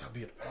 Yeah. Oh, that'll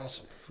be an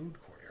awesome food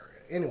court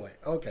area. Anyway,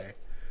 okay.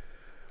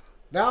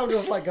 Now I'm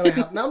just gonna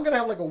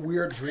have a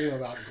weird dream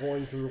about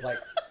going through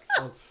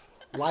a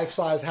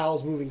life-size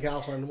Howl's Moving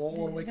Castle and won't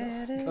want to wake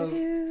up. Because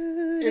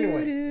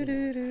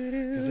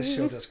this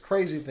show does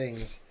crazy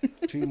things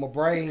to my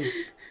brain.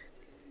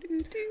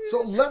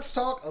 So let's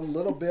talk a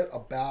little bit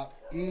about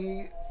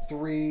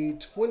E3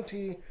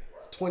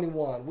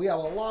 2021. We have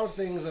a lot of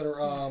things that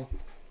are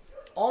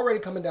already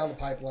coming down the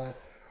pipeline.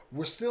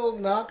 We're still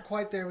not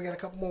quite there. We got a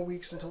couple more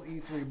weeks until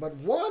E3. But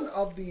one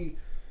of the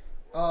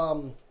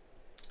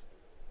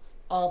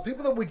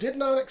people that we did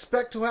not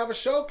expect to have a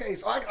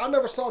showcase, I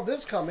never saw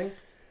this coming,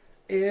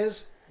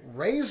 is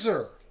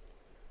Razer.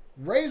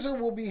 Razer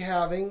will be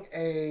having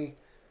a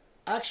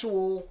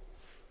actual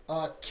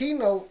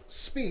keynote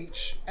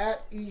speech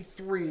at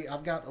E3.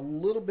 I've got a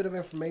little bit of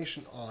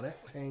information on it.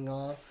 Hang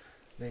on.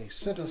 They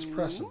sent us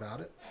press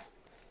about it.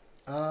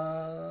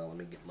 Let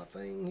me get my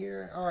thing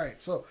here. All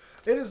right. So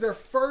it is their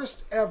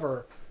first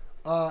ever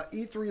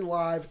E3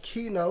 Live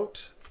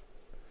keynote.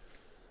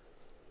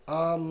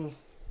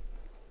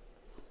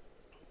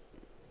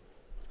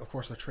 Of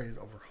course, they're traded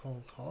over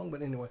Hong Kong,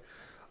 but anyway,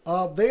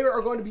 they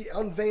are going to be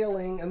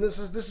unveiling, and this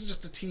is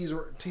just a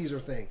teaser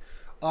thing.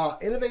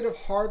 Innovative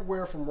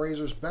hardware from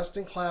Razer's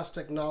best-in-class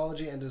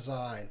technology and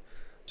design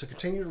to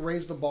continue to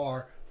raise the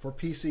bar for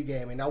PC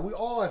gaming. Now, we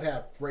all have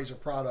had Razer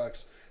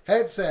products,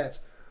 headsets,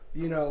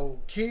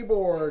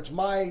 keyboards,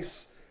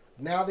 mice.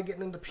 Now they're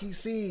getting into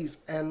PCs,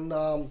 and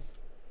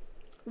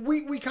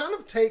we kind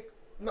of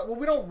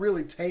we don't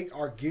really take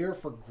our gear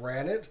for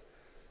granted,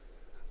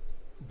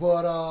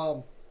 but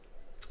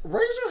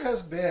Razer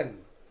has been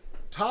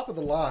top of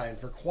the line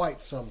for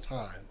quite some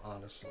time,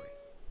 honestly.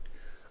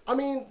 I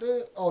mean,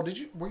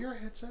 were your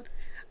headset?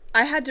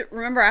 I had to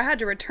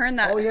return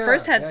that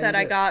first headset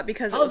I got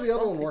because how's the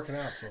other one working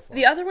out so far?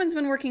 The other one's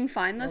been working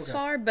fine thus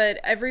far, but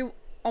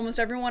almost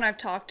everyone I've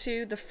talked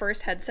to, the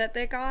first headset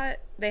they got,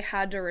 they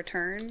had to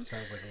return.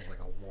 Sounds like it was like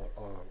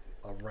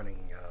a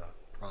running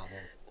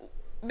problem.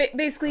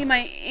 Basically,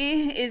 my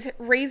is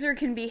Razer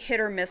can be hit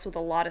or miss with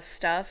a lot of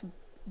stuff,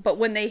 but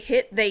when they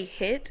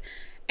hit,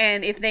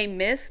 and if they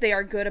miss, they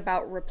are good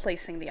about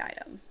replacing the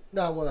item.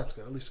 No, well, that's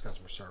good. At least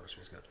customer service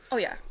was good. Oh,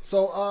 yeah.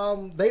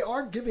 So, they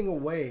are giving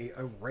away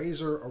a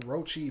Razer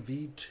Orochi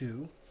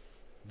V2,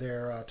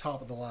 their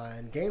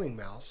top-of-the-line gaming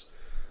mouse.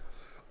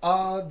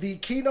 The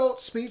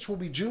keynote speech will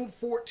be June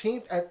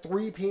 14th at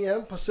 3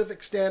 p.m.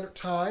 Pacific Standard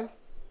Time.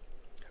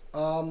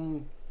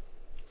 And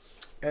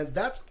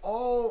that's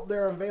all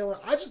they're unveiling.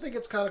 I just think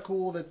it's kind of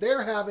cool that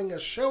they're having a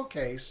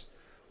showcase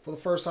for the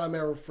first time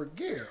ever for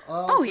gear.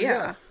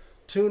 Yeah.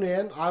 Tune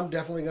in. I'm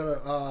definitely going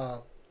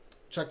to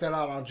check that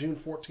out on June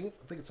 14th.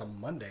 I think it's a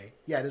Monday.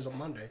 Yeah, it is a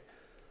Monday.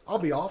 I'll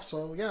be off,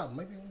 so yeah,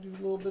 maybe we'll do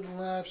a little bit of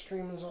live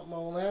streaming, something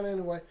on that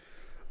anyway.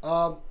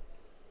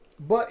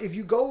 But if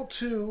you go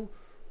to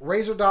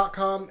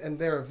Razer.com and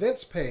their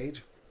events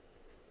page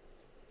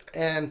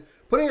and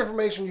put in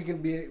information, you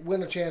can get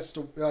a chance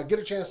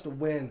to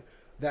win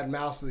that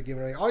mouse that they're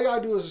giving away. All you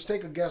gotta do is just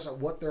take a guess at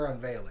what they're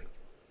unveiling.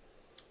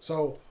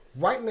 So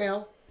right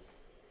now,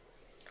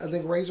 I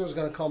think Razer is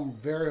going to come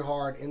very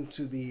hard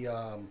into the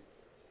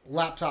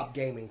laptop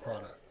gaming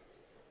product.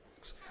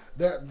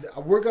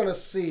 We're going to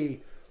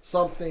see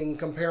something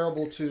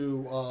comparable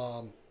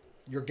to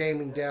your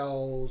gaming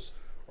Dells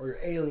or your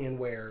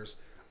Alienwares.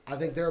 I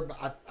think they're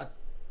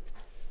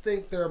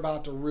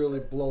about to really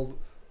blow.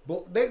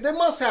 They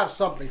must have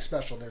something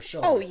special they're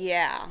showing. Oh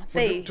yeah,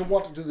 to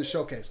want to do the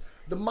showcase.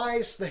 The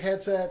mice, the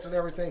headsets, and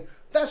everything.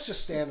 That's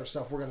just standard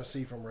stuff we're going to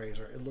see from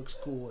Razer. It looks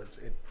cool.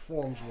 It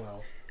performs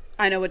well.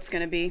 I know what it's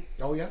going to be.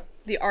 Oh yeah.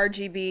 The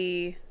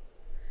RGB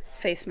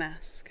face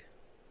mask.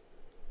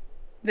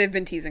 They've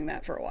been teasing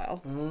that for a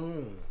while.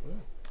 Mm-hmm.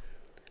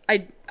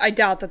 I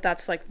doubt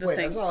that's like the thing.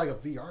 Wait, that's not like a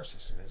VR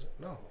system, is it?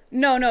 No.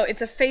 No,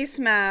 it's a face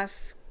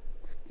mask,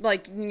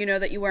 like,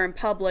 that you wear in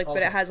public, okay.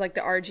 But it has like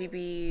the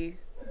RGB,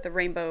 the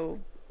rainbow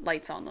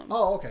lights on them.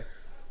 Oh, okay.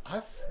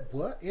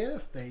 What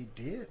if they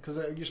did? Because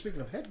you're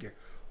speaking of headgear.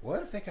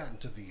 What if they got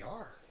into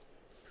VR?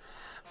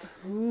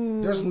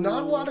 Ooh. There's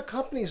not a lot of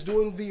companies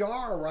doing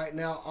VR right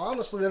now,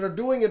 honestly, that are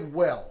doing it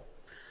well.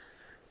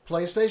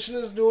 PlayStation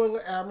is doing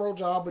an admirable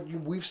job, but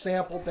we've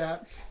sampled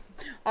that.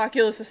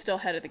 Oculus is still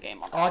ahead of the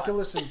game on that.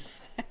 Oculus is,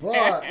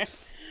 but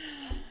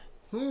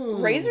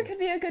Razer could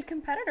be a good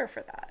competitor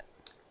for that.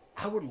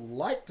 I would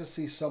like to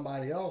see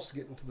somebody else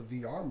get into the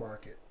VR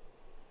market.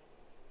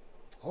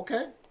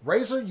 Okay,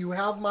 Razer, you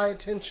have my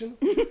attention,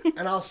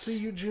 and I'll see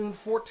you June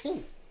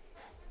 14th.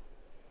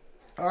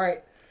 All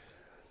right,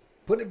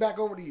 put it back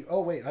over to you.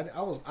 Oh wait,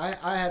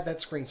 I had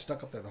that screen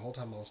stuck up there the whole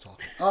time I was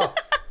talking. Oh,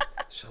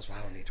 shows why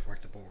I don't need to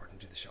work the board and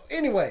do the show.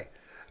 Anyway,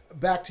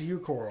 back to you,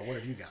 Cora. What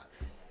have you got?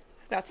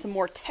 I've got some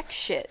more tech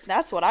shit.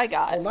 That's what I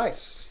got. Oh,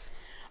 nice.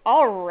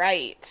 All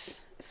right.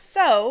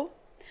 So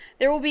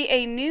there will be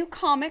a new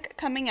comic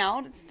coming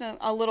out. It's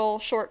a little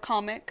short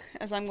comic,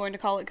 as I'm going to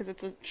call it, because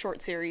it's a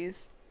short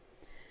series.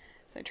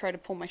 As I try to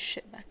pull my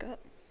shit back up.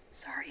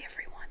 Sorry,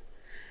 everyone.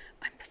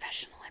 I'm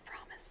professional, I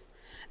promise.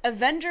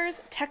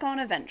 Avengers, Tech on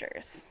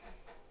Avengers.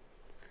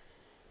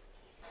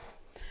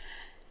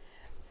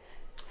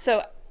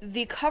 So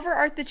the cover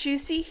art that you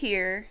see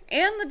here,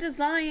 and the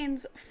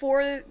designs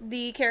for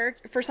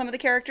for some of the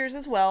characters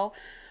as well,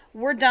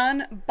 were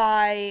done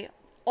by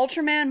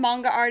Ultraman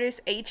manga artist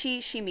Eiichi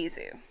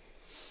Shimizu.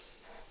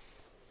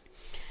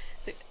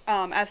 So,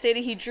 as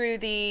stated, he drew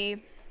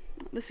the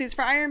suits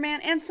for Iron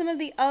Man and some of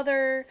the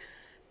other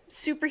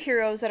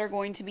superheroes that are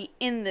going to be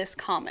in this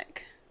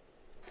comic.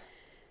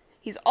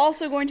 He's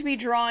also going to be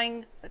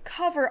drawing the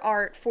cover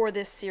art for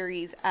this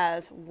series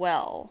as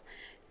well.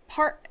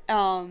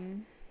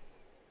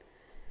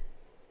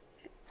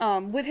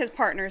 With his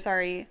partner,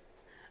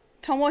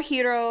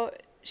 Tomohiro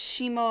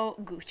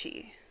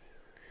Shimoguchi.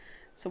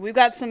 So we've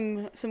got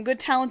some good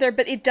talent there,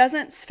 but it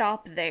doesn't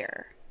stop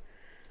there.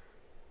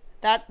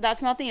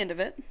 That's not the end of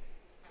it.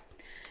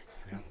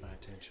 You have my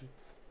attention.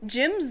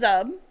 Jim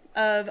Zub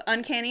of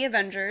Uncanny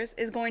Avengers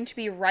is going to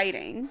be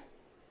writing,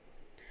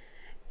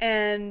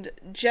 and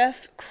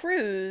Jeff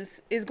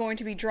Cruz is going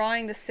to be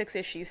drawing the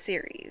 6-issue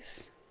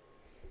series.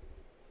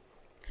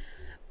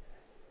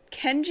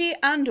 Kenji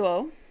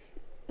Ando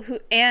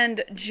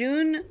and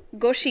Jun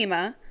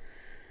Goshima.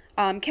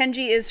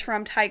 Kenji is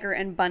from Tiger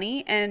and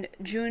Bunny, and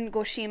Jun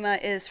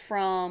Goshima is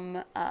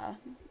from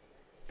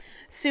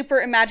super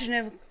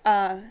imaginative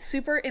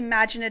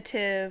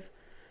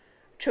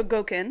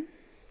Chogokin.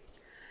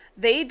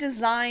 They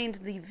designed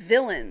the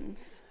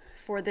villains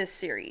for this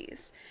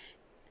series,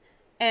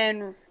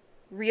 and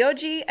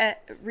Ryoji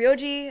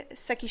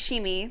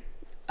Sekishimi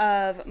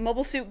of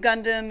Mobile Suit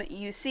Gundam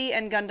UC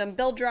and Gundam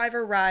Build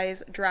Driver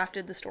Rise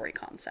drafted the story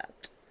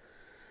concept.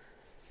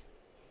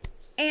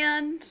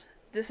 And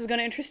this is going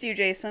to interest you,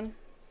 Jason.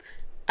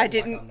 I'm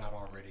not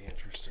already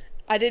interested.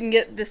 I didn't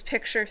get this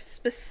picture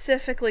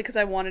specifically because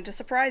I wanted to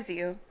surprise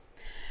you.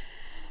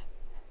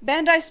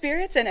 Bandai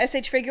Spirits and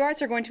SH Figure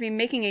Arts are going to be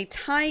making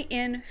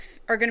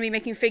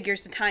making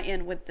figures to tie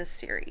in with this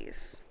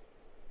series.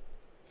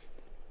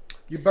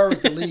 You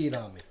buried the lead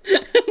on me.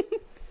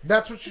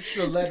 That's what you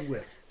should have led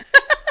with.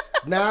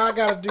 Now I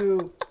got to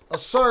do a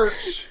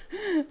search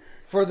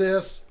for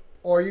this,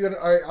 or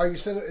are you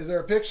sending? Is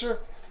there a picture?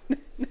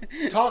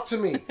 Talk to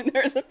me.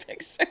 There's a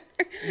picture.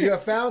 You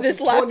have found This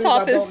some 20s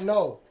I don't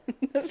know.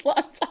 This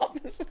laptop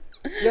is...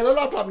 Yeah, the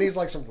laptop needs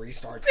like some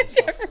restarts and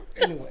stuff.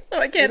 Anyway, so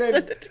I can't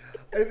send it.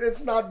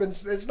 It's not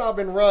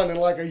been run in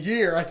like a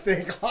year. I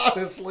think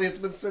honestly, it's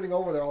been sitting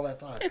over there all that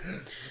time.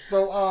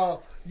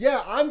 So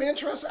yeah, I'm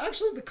interested.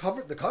 Actually, the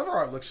cover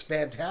art looks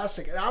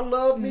fantastic, and I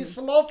love me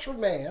some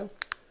Ultraman.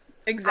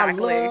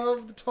 Exactly. I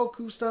love the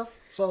Toku stuff.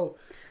 So,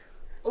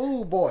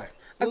 oh boy.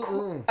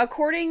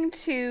 According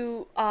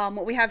to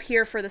what we have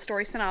here for the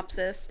story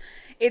synopsis,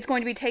 it's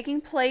going to be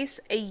taking place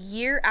a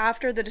year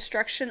after the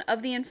destruction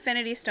of the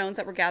Infinity Stones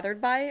that were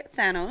gathered by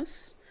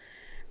Thanos.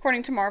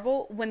 According to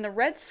Marvel, when the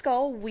Red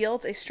Skull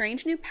wields a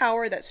strange new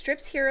power that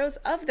strips heroes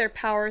of their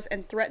powers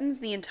and threatens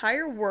the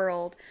entire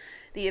world,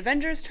 the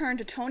Avengers turn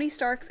to Tony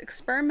Stark's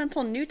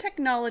experimental new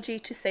technology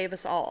to save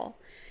us all.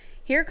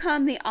 Here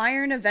come the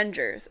Iron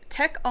Avengers,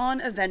 Tech-On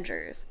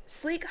Avengers,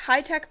 sleek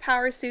high-tech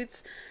power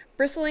suits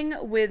bristling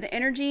with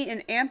energy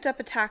and amped-up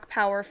attack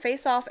power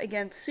face off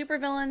against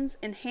supervillains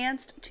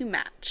enhanced to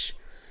match.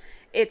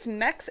 It's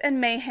mechs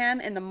and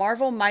mayhem in the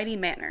Marvel mighty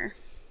manner.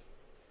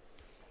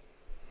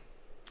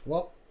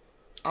 Well,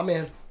 I'm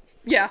in.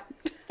 Yeah.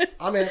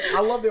 I mean,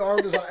 I love the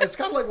armor design. It's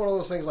kind of like one of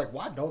those things like,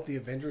 why don't the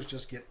Avengers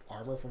just get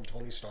armor from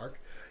Tony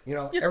Stark? You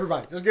know,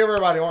 everybody. Just give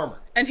everybody armor.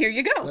 And here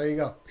you go. There you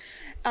go.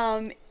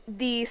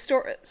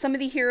 Some of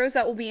the heroes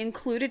that will be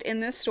included in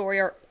this story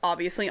are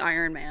obviously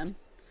Iron Man.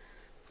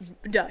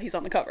 Duh, he's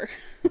on the cover.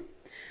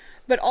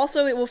 But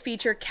also it will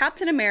feature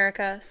Captain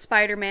America,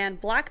 Spider-Man,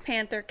 Black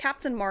Panther,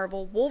 Captain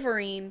Marvel,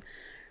 Wolverine,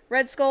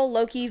 Red Skull,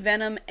 Loki,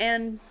 Venom,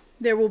 and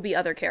there will be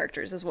other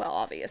characters as well,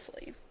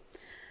 obviously.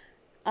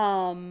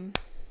 And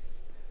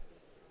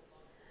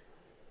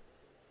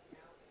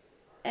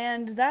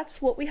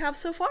that's what we have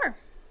so far.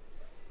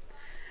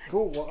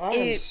 Cool. Well, I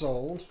am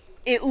sold.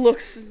 It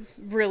looks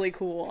really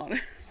cool on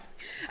it.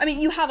 I mean,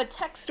 you have a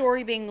tech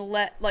story being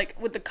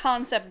with the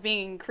concept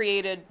being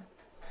created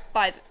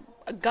by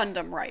a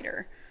Gundam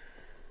writer.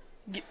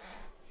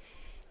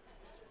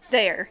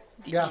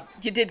 Yeah.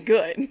 You did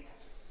good.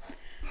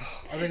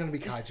 Are they going to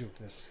be kaiju in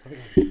this?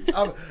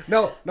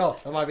 No,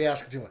 that might be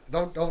asking too much.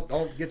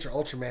 Don't get your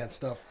Ultraman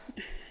stuff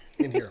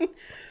in here.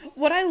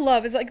 What I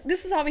love is, like,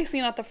 this is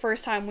obviously not the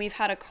first time we've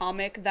had a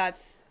comic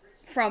that's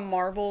from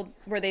Marvel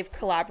where they've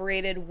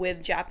collaborated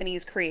with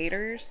Japanese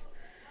creators.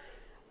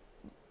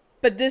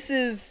 But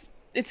it's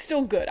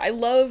still good. I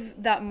love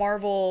that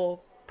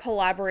Marvel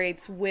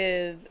collaborates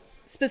with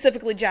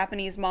specifically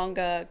Japanese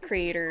manga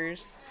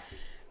creators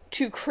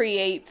to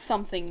create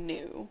something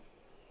new.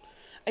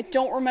 I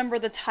don't remember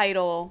the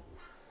title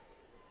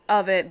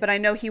of it, but I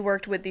know he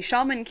worked with the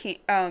Shaman King.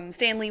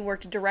 Stan Lee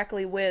worked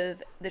directly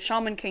with the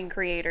Shaman King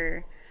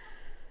creator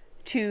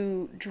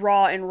to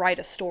draw and write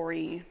a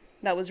story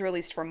that was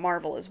released from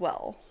Marvel as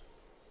well.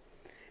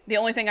 The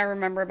only thing I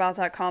remember about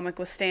that comic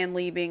was Stan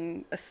Lee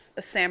being a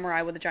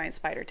samurai with a giant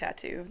spider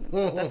tattoo.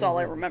 That's all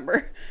I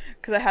remember,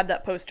 because I had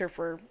that poster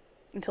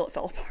until it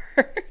fell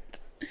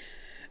apart.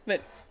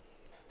 But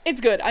it's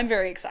good. I'm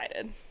very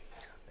excited.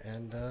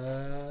 And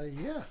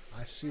yeah,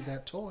 I see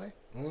that toy.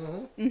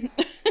 Mm-hmm.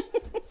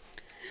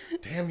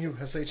 Damn you,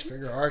 SH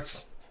Figure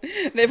Arts.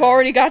 They've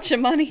already got your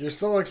money. You're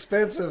so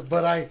expensive,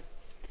 but I'm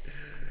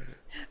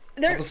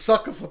a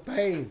sucker for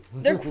pain.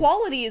 Their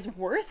quality is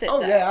worth it.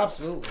 Oh, though. yeah,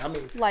 absolutely. I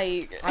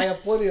mean, I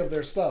have plenty of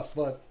their stuff,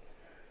 but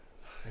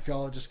if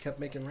y'all just kept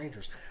making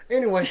Rangers.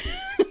 Anyway.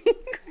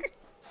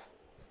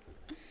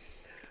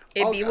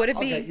 It'd be what it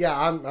be. Okay, yeah,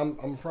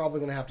 I'm probably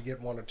going to have to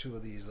get one or two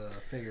of these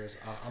figures.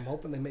 I'm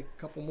hoping they make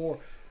a couple more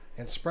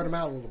and spread them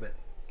out a little bit.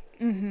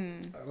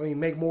 Mm-hmm. I mean,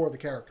 make more of the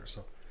characters.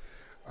 So,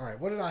 all right,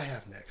 what did I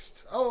have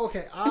next? Oh,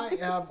 okay, I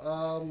have,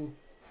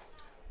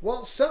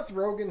 well, Seth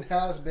Rogen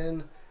has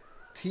been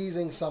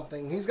teasing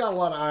something. He's got a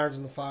lot of irons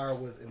in the fire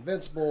with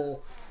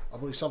Invincible. I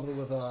believe something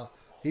with,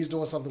 he's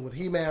doing something with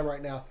He-Man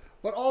right now.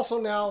 But also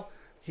now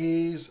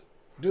he's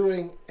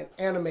doing an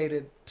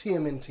animated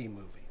TMNT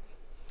movie.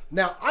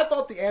 Now, I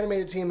thought the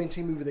animated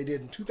TMNT movie they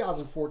did in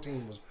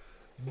 2014 was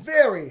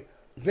very,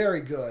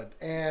 very good.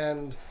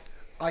 And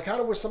I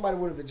kind of wish somebody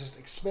would have just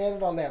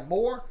expanded on that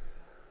more.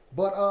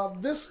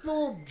 But this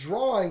little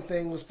drawing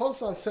thing was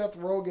posted on Seth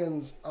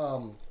Rogen's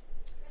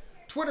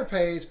Twitter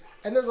page,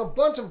 and there's a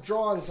bunch of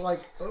drawings,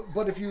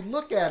 but if you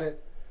look at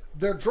it,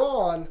 they're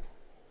drawn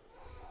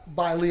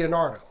by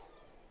Leonardo.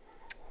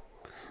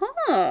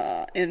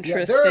 Huh,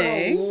 interesting. Yeah,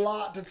 there's a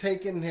lot to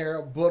take in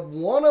here, but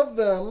one of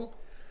them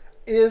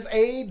is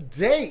a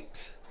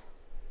date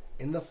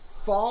in the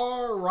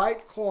far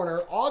right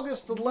corner,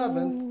 August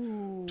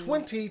 11th,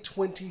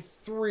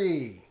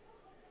 2023.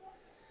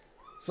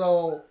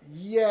 So,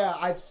 yeah,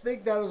 I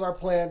think that is our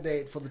planned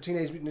date for the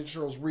Teenage Mutant Ninja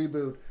Turtles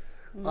reboot.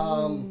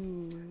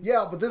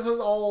 Yeah, but this is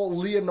all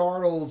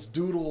Leonardo's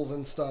doodles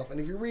and stuff, and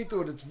if you read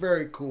through it, it's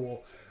very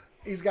cool.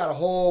 He's got a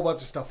whole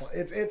bunch of stuff.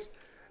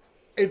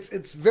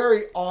 It's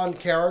very on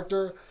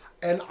character,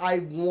 and I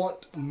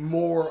want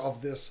more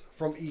of this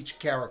from each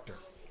character.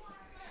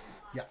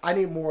 Yeah, I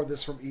need more of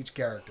this from each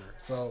character.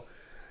 So,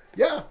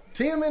 yeah,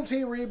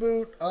 TMNT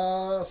reboot.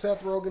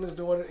 Seth Rogen is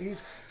doing it.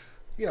 He's,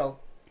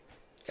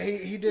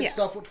 he did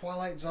stuff with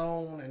Twilight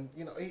Zone, and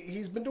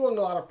he's been doing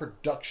a lot of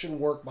production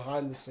work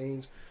behind the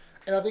scenes,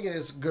 and I think it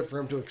is good for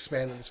him to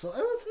expand in this film.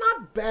 And it's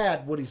not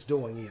bad what he's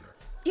doing either.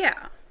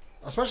 Yeah,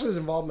 especially his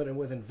involvement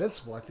with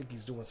Invincible. I think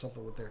he's doing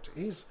something with there too.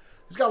 He's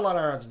got a lot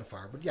of irons in the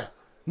fire. But yeah,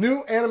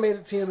 new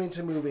animated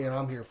TMNT movie, and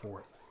I'm here for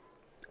it.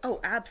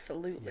 Oh,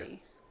 absolutely. Yeah.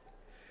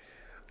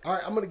 All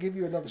right, I'm going to give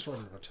you another story.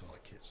 I'm going to tell my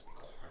kids.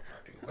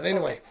 But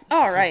anyway.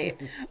 All right.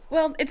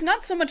 Well, it's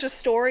not so much a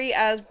story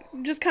as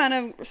just kind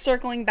of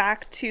circling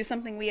back to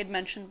something we had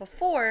mentioned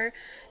before,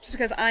 just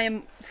because I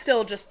am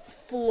still just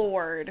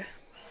floored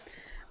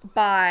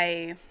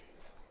by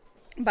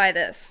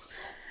this.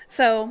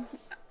 So,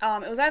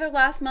 it was either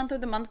last month or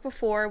the month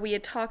before we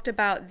had talked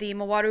about the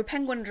Mawaru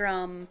Penguin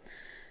Drum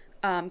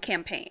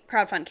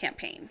crowdfund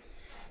campaign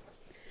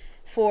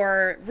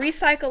for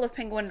Recycle of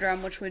Penguin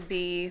Drum, which would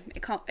be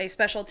a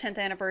special 10th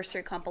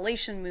anniversary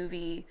compilation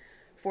movie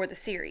for the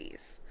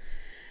series.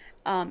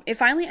 It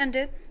finally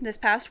ended this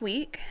past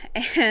week,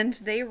 and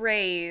they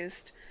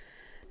raised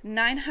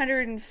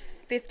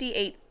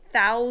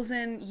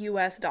 $958,000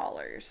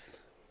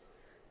 US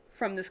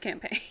from this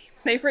campaign.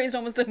 They raised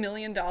almost $1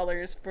 million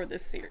for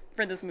this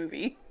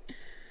movie.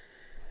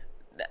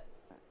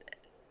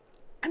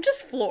 I'm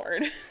just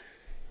floored.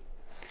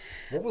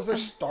 What was their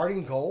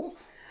starting goal?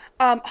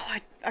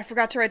 I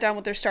forgot to write down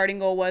what their starting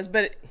goal was,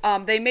 but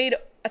they made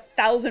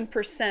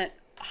 1,000%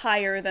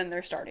 higher than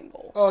their starting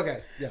goal. Oh,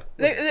 okay, yeah.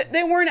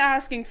 They weren't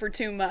asking for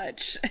too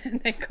much,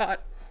 and they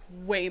got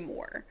way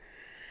more.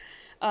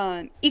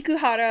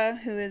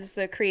 Ikuhara, who is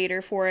the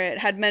creator for it,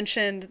 had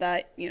mentioned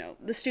that,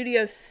 the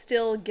studio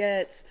still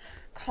gets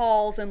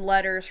calls and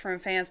letters from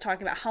fans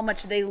talking about how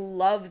much they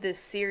love this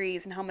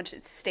series and how much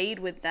it stayed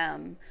with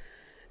them.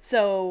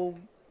 So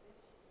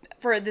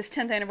for this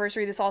 10th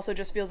anniversary, this also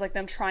just feels like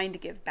them trying to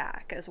give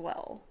back as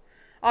well.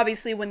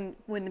 Obviously, when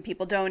the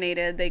people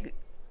donated, they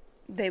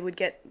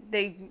get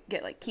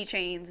like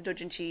keychains,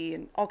 dojinshi,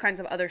 and all kinds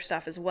of other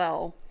stuff as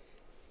well.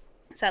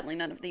 Sadly,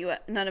 none of the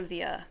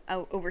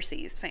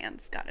overseas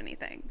fans got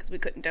anything because we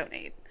couldn't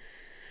donate.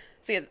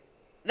 So yeah,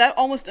 that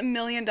almost $1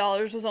 million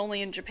was only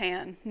in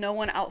Japan. No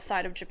one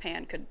outside of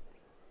Japan could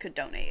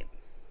donate.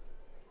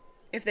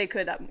 If they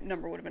could, that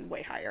number would have been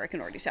way higher. I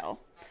can already tell.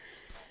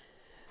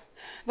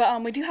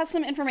 But we do have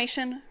some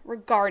information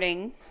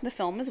regarding the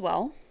film as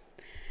well.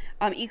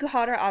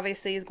 Ikuhara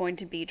obviously is going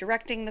to be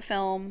directing the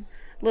film.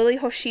 Lily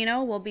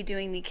Hoshino will be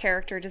doing the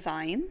character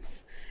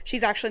designs.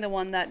 She's actually the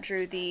one that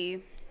drew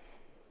the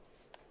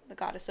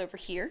goddess over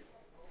here.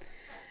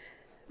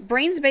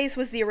 Brains Base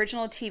was the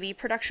original TV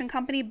production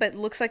company, but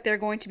looks like they're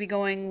going to be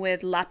going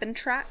with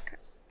Lappentrack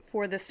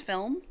for this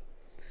film.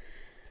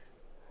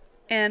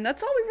 And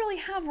that's all we really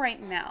have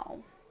right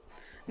now.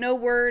 No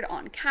word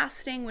on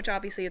casting, which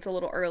obviously it's a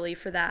little early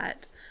for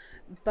that.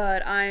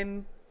 But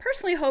I'm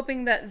personally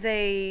hoping that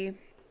they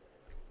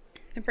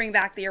bring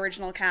back the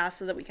original cast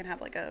so that we can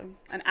have like an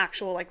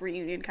actual like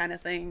reunion kind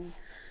of thing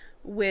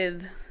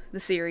with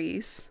the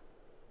series.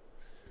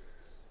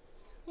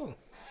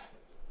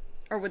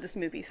 Or with this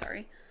movie,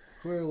 sorry.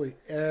 Clearly,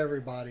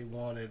 everybody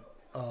wanted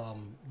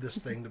this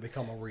thing to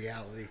become a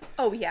reality.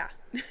 Oh, yeah.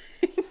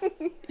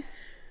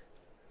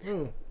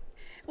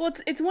 Well,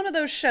 it's one of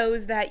those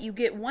shows that you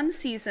get one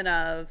season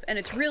of, and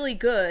it's really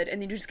good,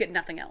 and then you just get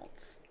nothing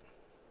else.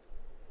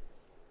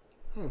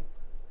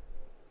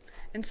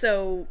 And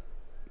so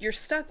you're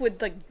stuck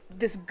with like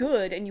this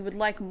good, and you would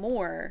like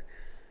more.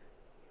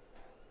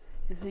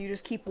 And so you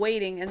just keep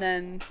waiting, and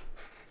then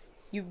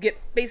you get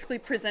basically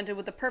presented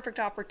with the perfect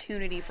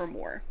opportunity for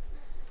more.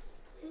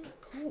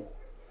 Cool.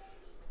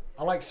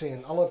 I love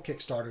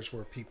Kickstarters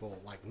where people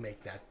like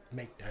make that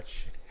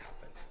shit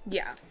happen.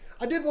 Yeah.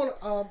 I did want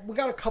to, we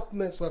got a couple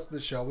minutes left of the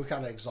show. We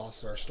kind of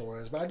exhausted our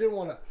stories, but I did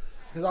want to,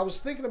 because I was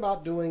thinking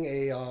about doing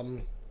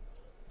a,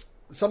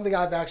 something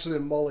I've actually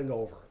been mulling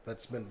over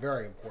that's been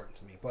very important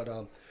to me. But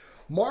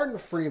Martin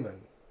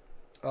Freeman,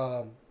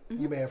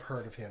 you may have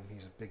heard of him.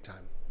 He's a big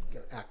time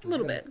actor. A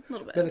little bit.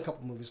 Been in a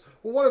couple movies.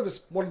 Well, one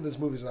of his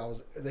movies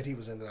that he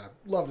was in that I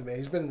loved him in.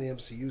 He's been in the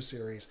MCU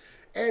series,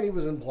 and he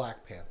was in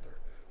Black Panther,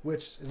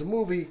 which is a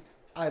movie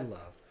I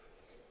love.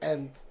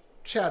 And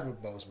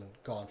Chadwick Boseman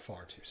gone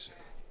far too soon.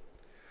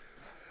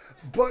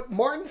 But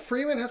Martin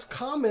Freeman has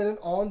commented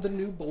on the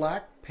new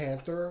Black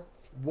Panther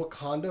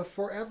Wakanda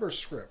Forever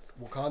script.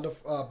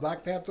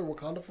 Black Panther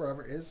Wakanda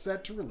Forever is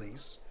set to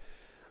release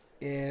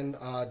in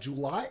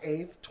July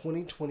 8th,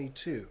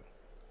 2022.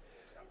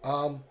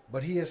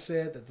 But he has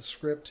said that the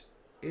script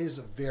is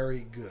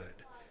very good.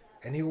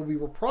 And he will be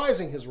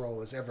reprising his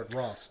role as Everett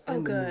Ross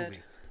in the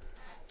movie.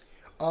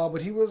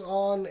 But he was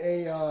on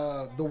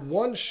the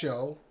One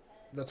show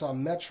that's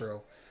on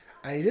Metro.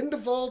 And he didn't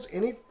divulge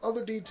any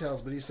other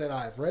details, but he said,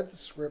 I've read the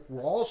script.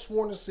 We're all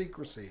sworn to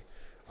secrecy.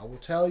 I will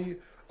tell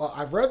you,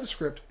 I've read the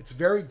script. It's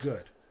very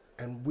good.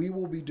 And we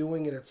will be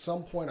doing it at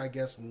some point, I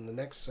guess, in the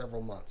next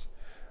several months.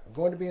 I'm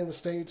going to be in the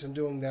States and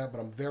doing that, but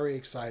I'm very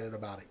excited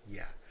about it.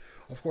 Yeah.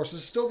 Of course,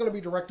 it's still going to be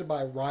directed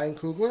by Ryan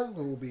Coogler,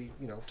 who will be,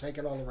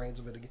 taking on the reins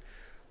of it again.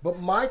 But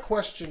my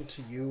question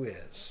to you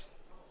is,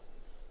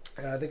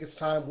 and I think it's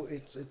time,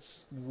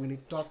 we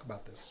need to talk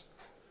about this.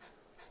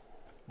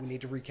 We need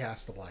to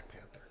recast the Black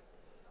Panther.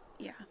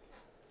 Yeah.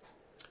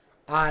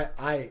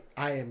 I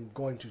am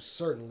going to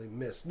certainly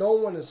miss. No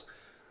one is,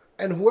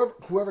 and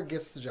whoever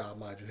gets the job,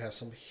 mind you, has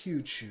some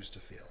huge shoes to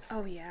fill.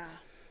 Oh yeah.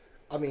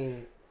 I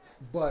mean,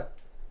 but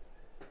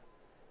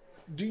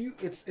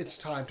it's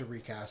time to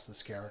recast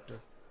this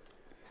character.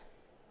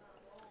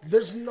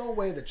 There's no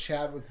way that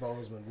Chadwick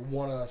Boseman would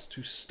want us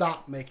to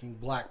stop making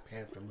Black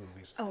Panther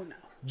movies. Oh no.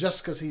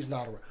 Just because he's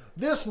not around.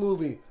 This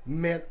movie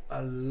meant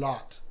a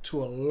lot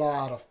to a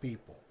lot of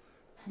people.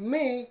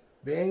 Me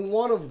being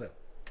one of them.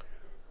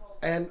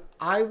 And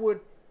I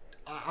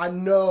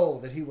know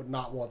that he would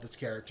not want this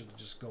character to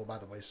just go by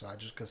the wayside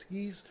just because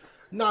he's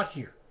not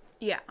here.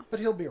 Yeah.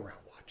 But he'll be around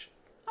watching.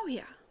 Oh,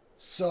 yeah.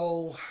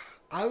 So,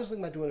 I was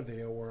thinking about doing a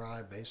video where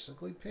I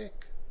basically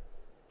pick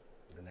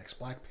the next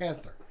Black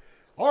Panther.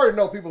 I already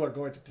know people are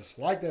going to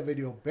dislike that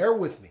video. Bear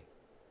with me.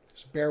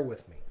 Just bear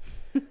with me.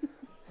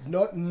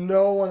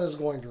 No one is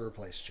going to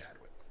replace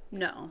Chadwick.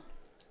 No.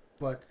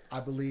 But I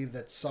believe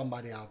that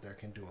somebody out there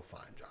can do a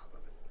fine job of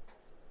it.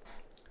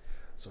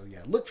 So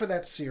yeah, look for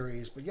that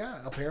series. But yeah,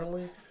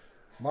 apparently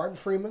Martin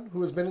Freeman,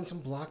 who has been in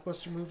some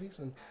blockbuster movies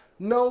and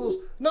knows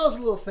a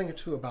little thing or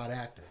two about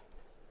acting,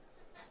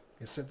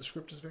 has said the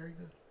script is very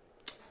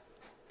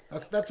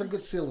good. That's a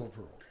good seal of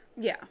approval.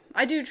 Yeah,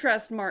 I do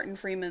trust Martin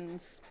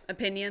Freeman's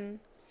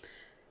opinion,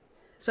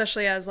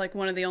 especially as like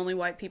one of the only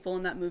white people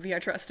in that movie I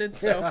trusted.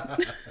 So.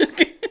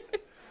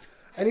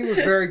 And he was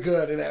very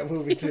good in that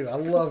movie too. I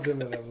loved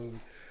him in that movie.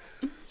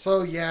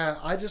 So yeah,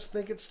 I just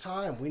think it's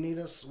time. We need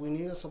us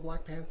a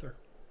Black Panther.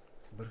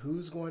 But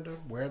who's going to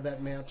wear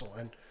that mantle?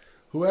 And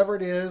whoever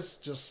it is,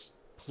 just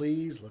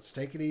please, let's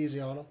take it easy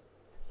on them.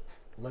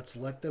 Let's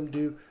let them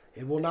do.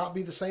 It will not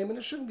be the same, and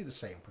it shouldn't be the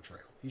same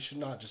portrayal. He should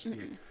not just be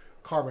a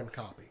carbon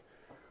copy.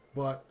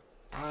 But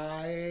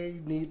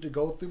I need to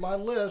go through my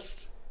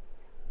list,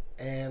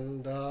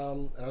 and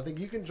I think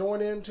you can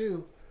join in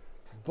too.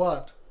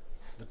 But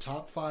the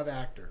top 5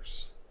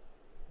 actors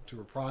to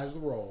reprise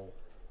the role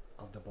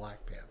of the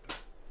Black Panther.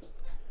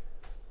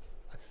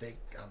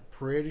 I'm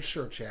pretty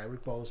sure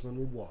Chadwick Boseman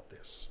would want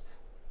this.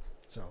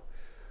 So,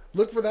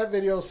 look for that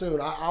video soon.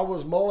 I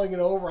was mulling it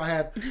over.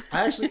 I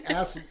actually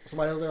asked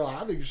somebody else. They were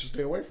like, I think you should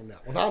stay away from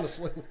that one.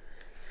 Honestly,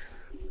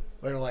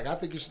 they were like, I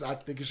think you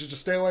should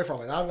just stay away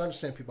from it. And I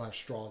understand people have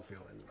strong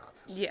feelings about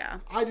this. Yeah,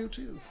 I do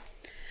too.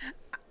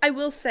 I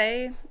will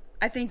say,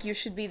 I think you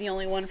should be the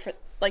only one for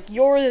like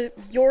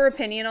your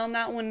opinion on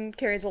that one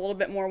carries a little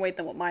bit more weight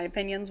than what my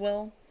opinions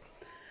will.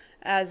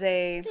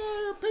 Yeah,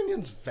 your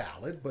opinion's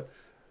valid, but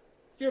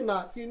you're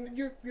not.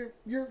 You're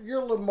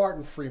the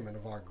Martin Freeman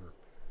of our group.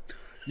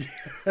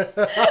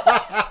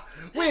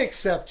 We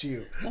accept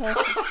you.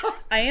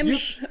 I am.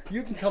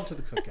 You can come to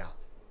the cookout.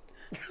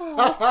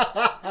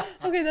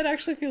 Okay, that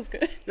actually feels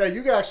good. Yeah,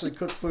 you can actually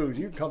cook food.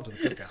 You can come to the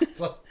cookout.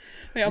 So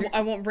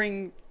I won't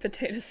bring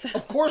potato salad.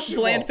 Of course you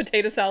bland won't.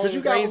 Potato salad. Because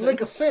you got to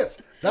lick a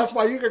sense. That's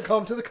why you can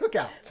come to the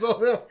cookout.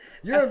 So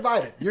you're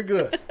invited. You're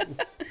good.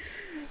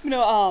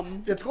 No,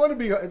 it's going to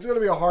be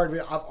a hard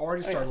video. I've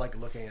already started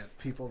looking at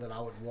people that I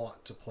would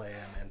want to play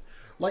them, and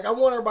I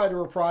want everybody to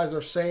reprise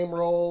their same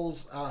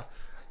roles.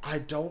 I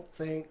don't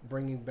think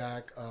bringing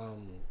back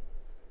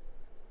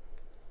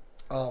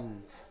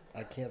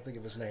I can't think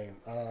of his name.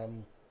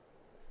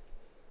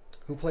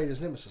 Who played his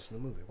nemesis in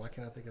the movie? Why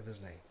can't I think of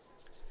his name?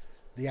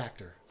 The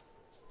actor.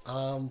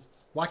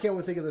 Why can't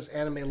we think of this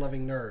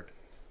anime-loving nerd?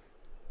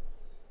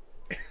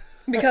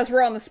 Because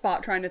we're on the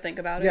spot trying to think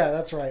about it. Yeah,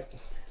 that's right.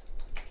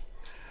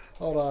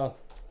 Hold on.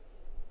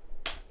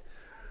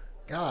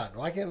 God,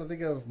 why can't I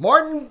think of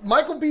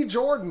Michael B.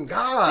 Jordan?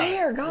 God.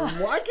 There, God.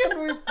 Why can't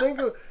we think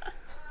of...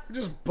 We're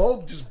just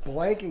both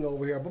blanking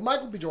over here. But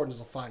Michael B. Jordan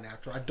is a fine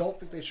actor. I don't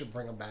think they should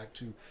bring him back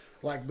to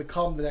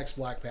become the next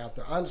Black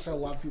Panther. I understand a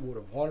lot of people would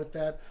have wanted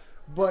that,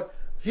 but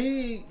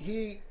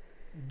he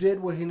did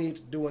what he needed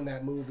to do in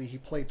that movie. He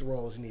played the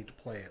role as he needed to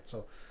play it.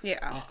 So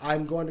Yeah.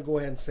 I'm going to go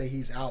ahead and say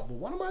he's out. But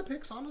one of my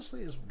picks,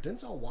 honestly, is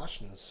Denzel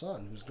Washington's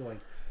son, who's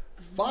doing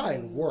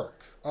fine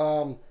work.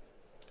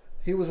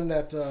 He was in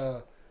that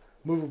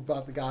movie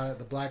about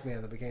the black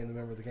man that became the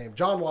member of the game,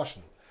 John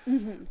Washington.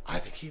 Mm-hmm. I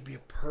think he'd be a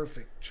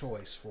perfect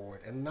choice for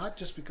it. And not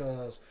just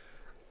because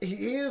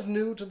he is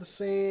new to the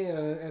scene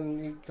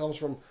and he comes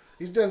from,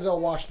 he's Denzel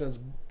Washington's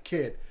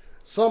kid.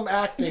 Some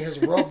acting has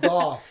rubbed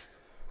off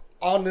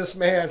on this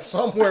man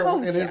somewhere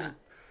in his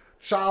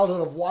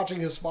childhood of watching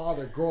his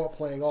father grow up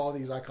playing all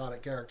these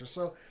iconic characters.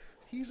 So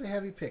he's a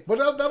heavy pick.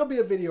 But that'll be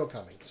a video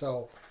coming.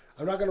 So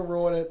I'm not going to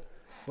ruin it.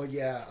 But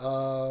yeah,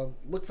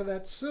 look for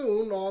that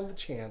soon on the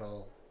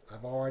channel.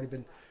 I've already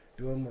been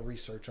doing my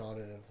research on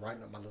it and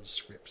writing up my little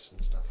scripts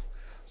and stuff.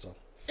 So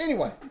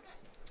anyway,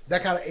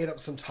 that kind of ate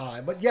up some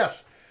time. But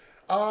yes,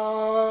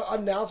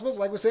 announcements.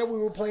 Like we said, we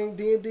were playing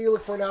D&D.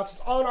 Look for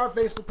announcements on our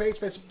Facebook page,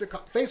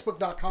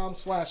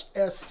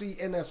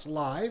 facebook.com/SCNS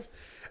Live,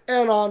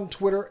 and on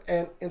Twitter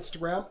and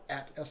Instagram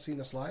at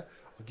SCNS Live.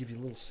 I'll give you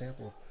a little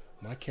sample of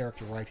my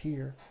character right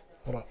here.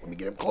 Hold on, let me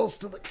get him close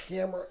to the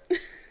camera.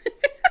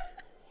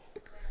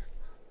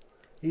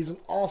 He's an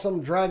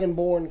awesome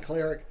dragonborn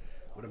cleric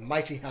with a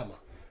mighty hammer,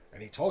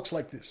 and he talks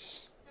like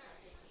this.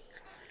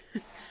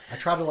 I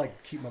try to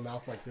keep my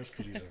mouth like this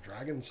because he's a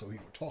dragon, so he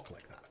would talk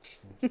like that.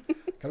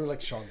 Kind of like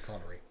Sean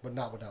Connery, but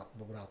without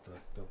the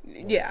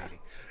Yeah.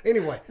 lady.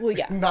 Anyway, Well,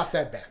 yeah. not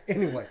that bad.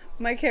 Anyway,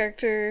 My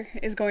character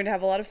is going to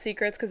have a lot of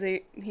secrets because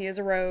he is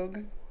a rogue.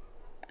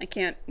 I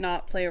can't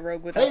not play a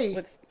rogue without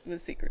with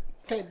secret.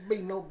 can't be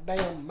no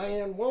damn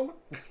man, woman.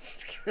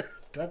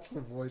 That's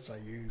the voice I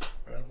use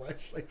whenever I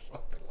say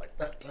something like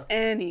that.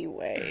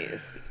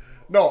 Anyways.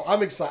 No,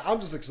 I'm excited. I'm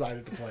just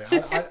excited to play.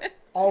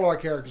 All our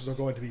characters are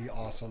going to be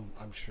awesome,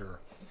 I'm sure.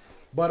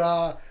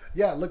 But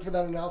yeah, look for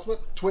that announcement.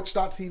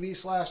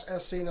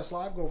 Twitch.tv/SCNS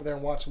Live. Go over there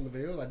and watch some of the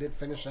videos. I did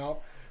finish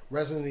out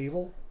Resident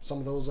Evil. Some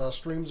of those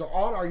streams are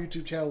on our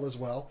YouTube channel as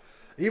well.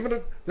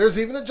 There's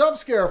even a jump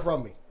scare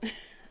from me.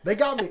 They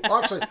got me.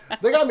 Actually,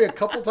 they got me a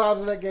couple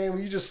times in that game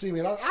where you just see me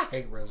and I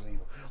hate Resident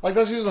Evil.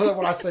 That's usually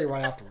what I say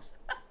right afterwards.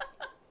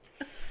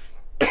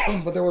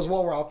 But there was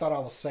one where I thought I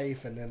was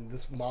safe, and then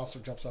this monster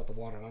jumps out the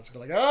water, and I was just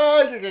like,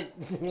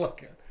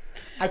 look.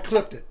 I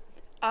clipped it.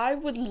 I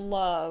would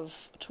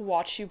love to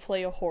watch you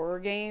play a horror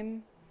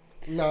game.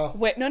 No.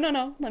 Wait,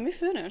 no. Let me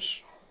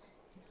finish.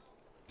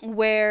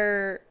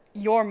 Where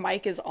your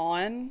mic is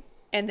on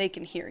and they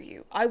can hear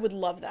you. I would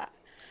love that.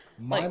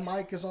 My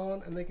mic is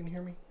on and they can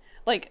hear me?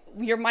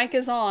 Your mic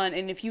is on,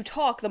 and if you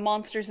talk, the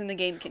monsters in the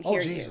game can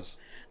hear you. Oh, Jesus.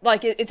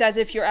 It's as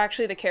if you're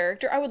actually the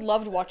character. I would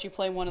love to watch you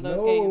play one of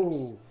those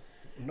games.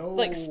 No.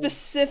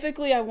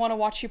 Specifically, I want to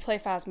watch you play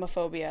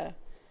Phasmophobia.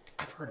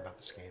 I've heard about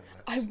this game.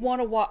 I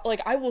want to watch.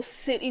 I will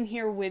sit in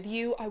here with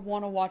you. I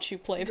want to watch you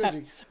play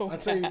that so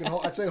bad.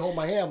 I'd say hold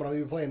my hand, but I'm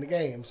even playing the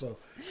game, so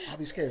I'll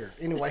be scared.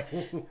 Anyway.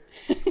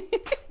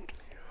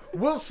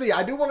 We'll see.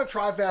 I do want to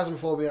try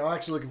Phasmophobia. I'm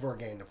actually looking for a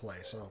game to play,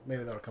 so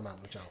maybe that'll come out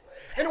on the channel.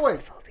 Anyway.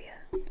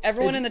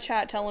 Everyone in the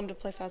chat, tell him to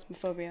play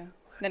Phasmophobia.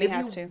 Then he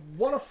has to. If you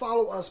want to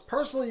follow us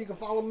personally, you can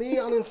follow me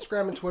on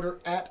Instagram and Twitter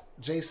at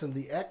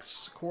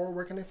JasonTheX. Cora,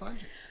 where can they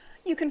find you?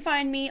 You can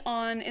find me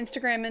on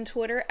Instagram and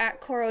Twitter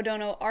at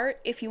CoroDonoArt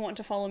if you want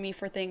to follow me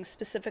for things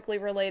specifically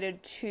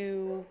related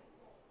to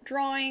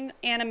drawing,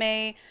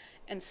 anime,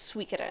 and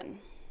Suikoden.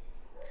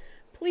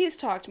 Please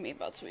talk to me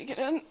about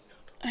Suikoden.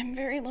 I'm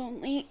very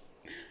lonely.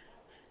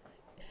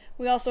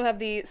 We also have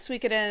the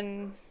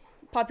Suikoden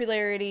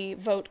popularity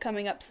vote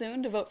coming up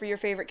soon to vote for your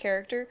favorite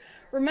character.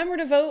 Remember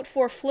to vote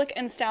for Flick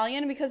and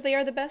Stallion because they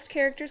are the best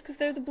characters because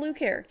they're the blue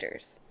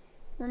characters.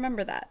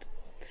 Remember that.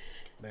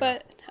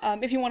 But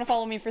if you want to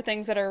follow me for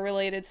things that are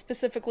related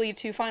specifically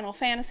to Final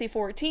Fantasy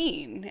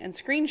XIV and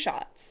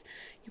screenshots,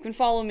 you can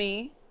follow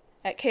me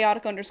at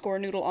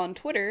chaotic_noodle on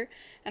Twitter,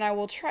 and I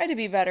will try to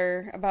be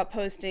better about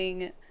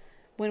posting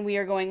when we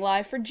are going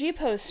live for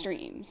GPOS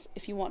streams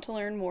if you want to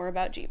learn more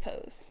about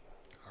GPOS.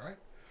 All right.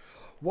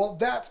 Well,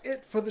 that's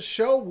it for the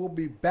show. We'll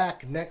be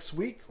back next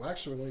week. Well,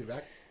 actually, we're going to be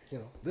back,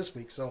 this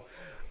week. So,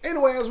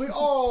 anyway, as we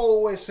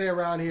always say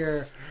around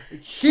here,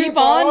 keep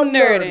on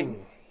nerding.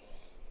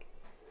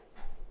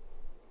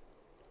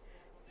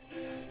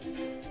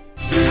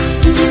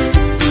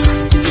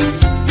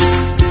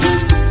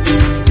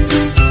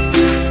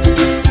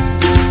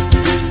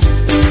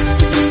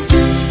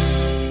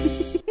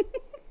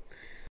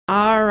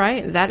 All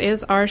right, that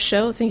is our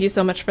show. Thank you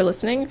so much for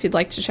listening. If you'd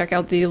like to check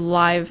out the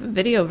live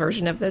video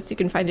version of this, you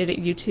can find it at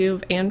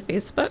YouTube and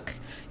Facebook.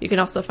 You can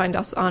also find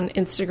us on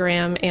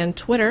Instagram and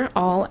Twitter,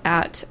 all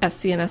at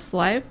SCNS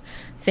Live.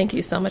 Thank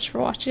you so much for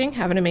watching.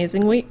 Have an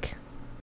amazing week.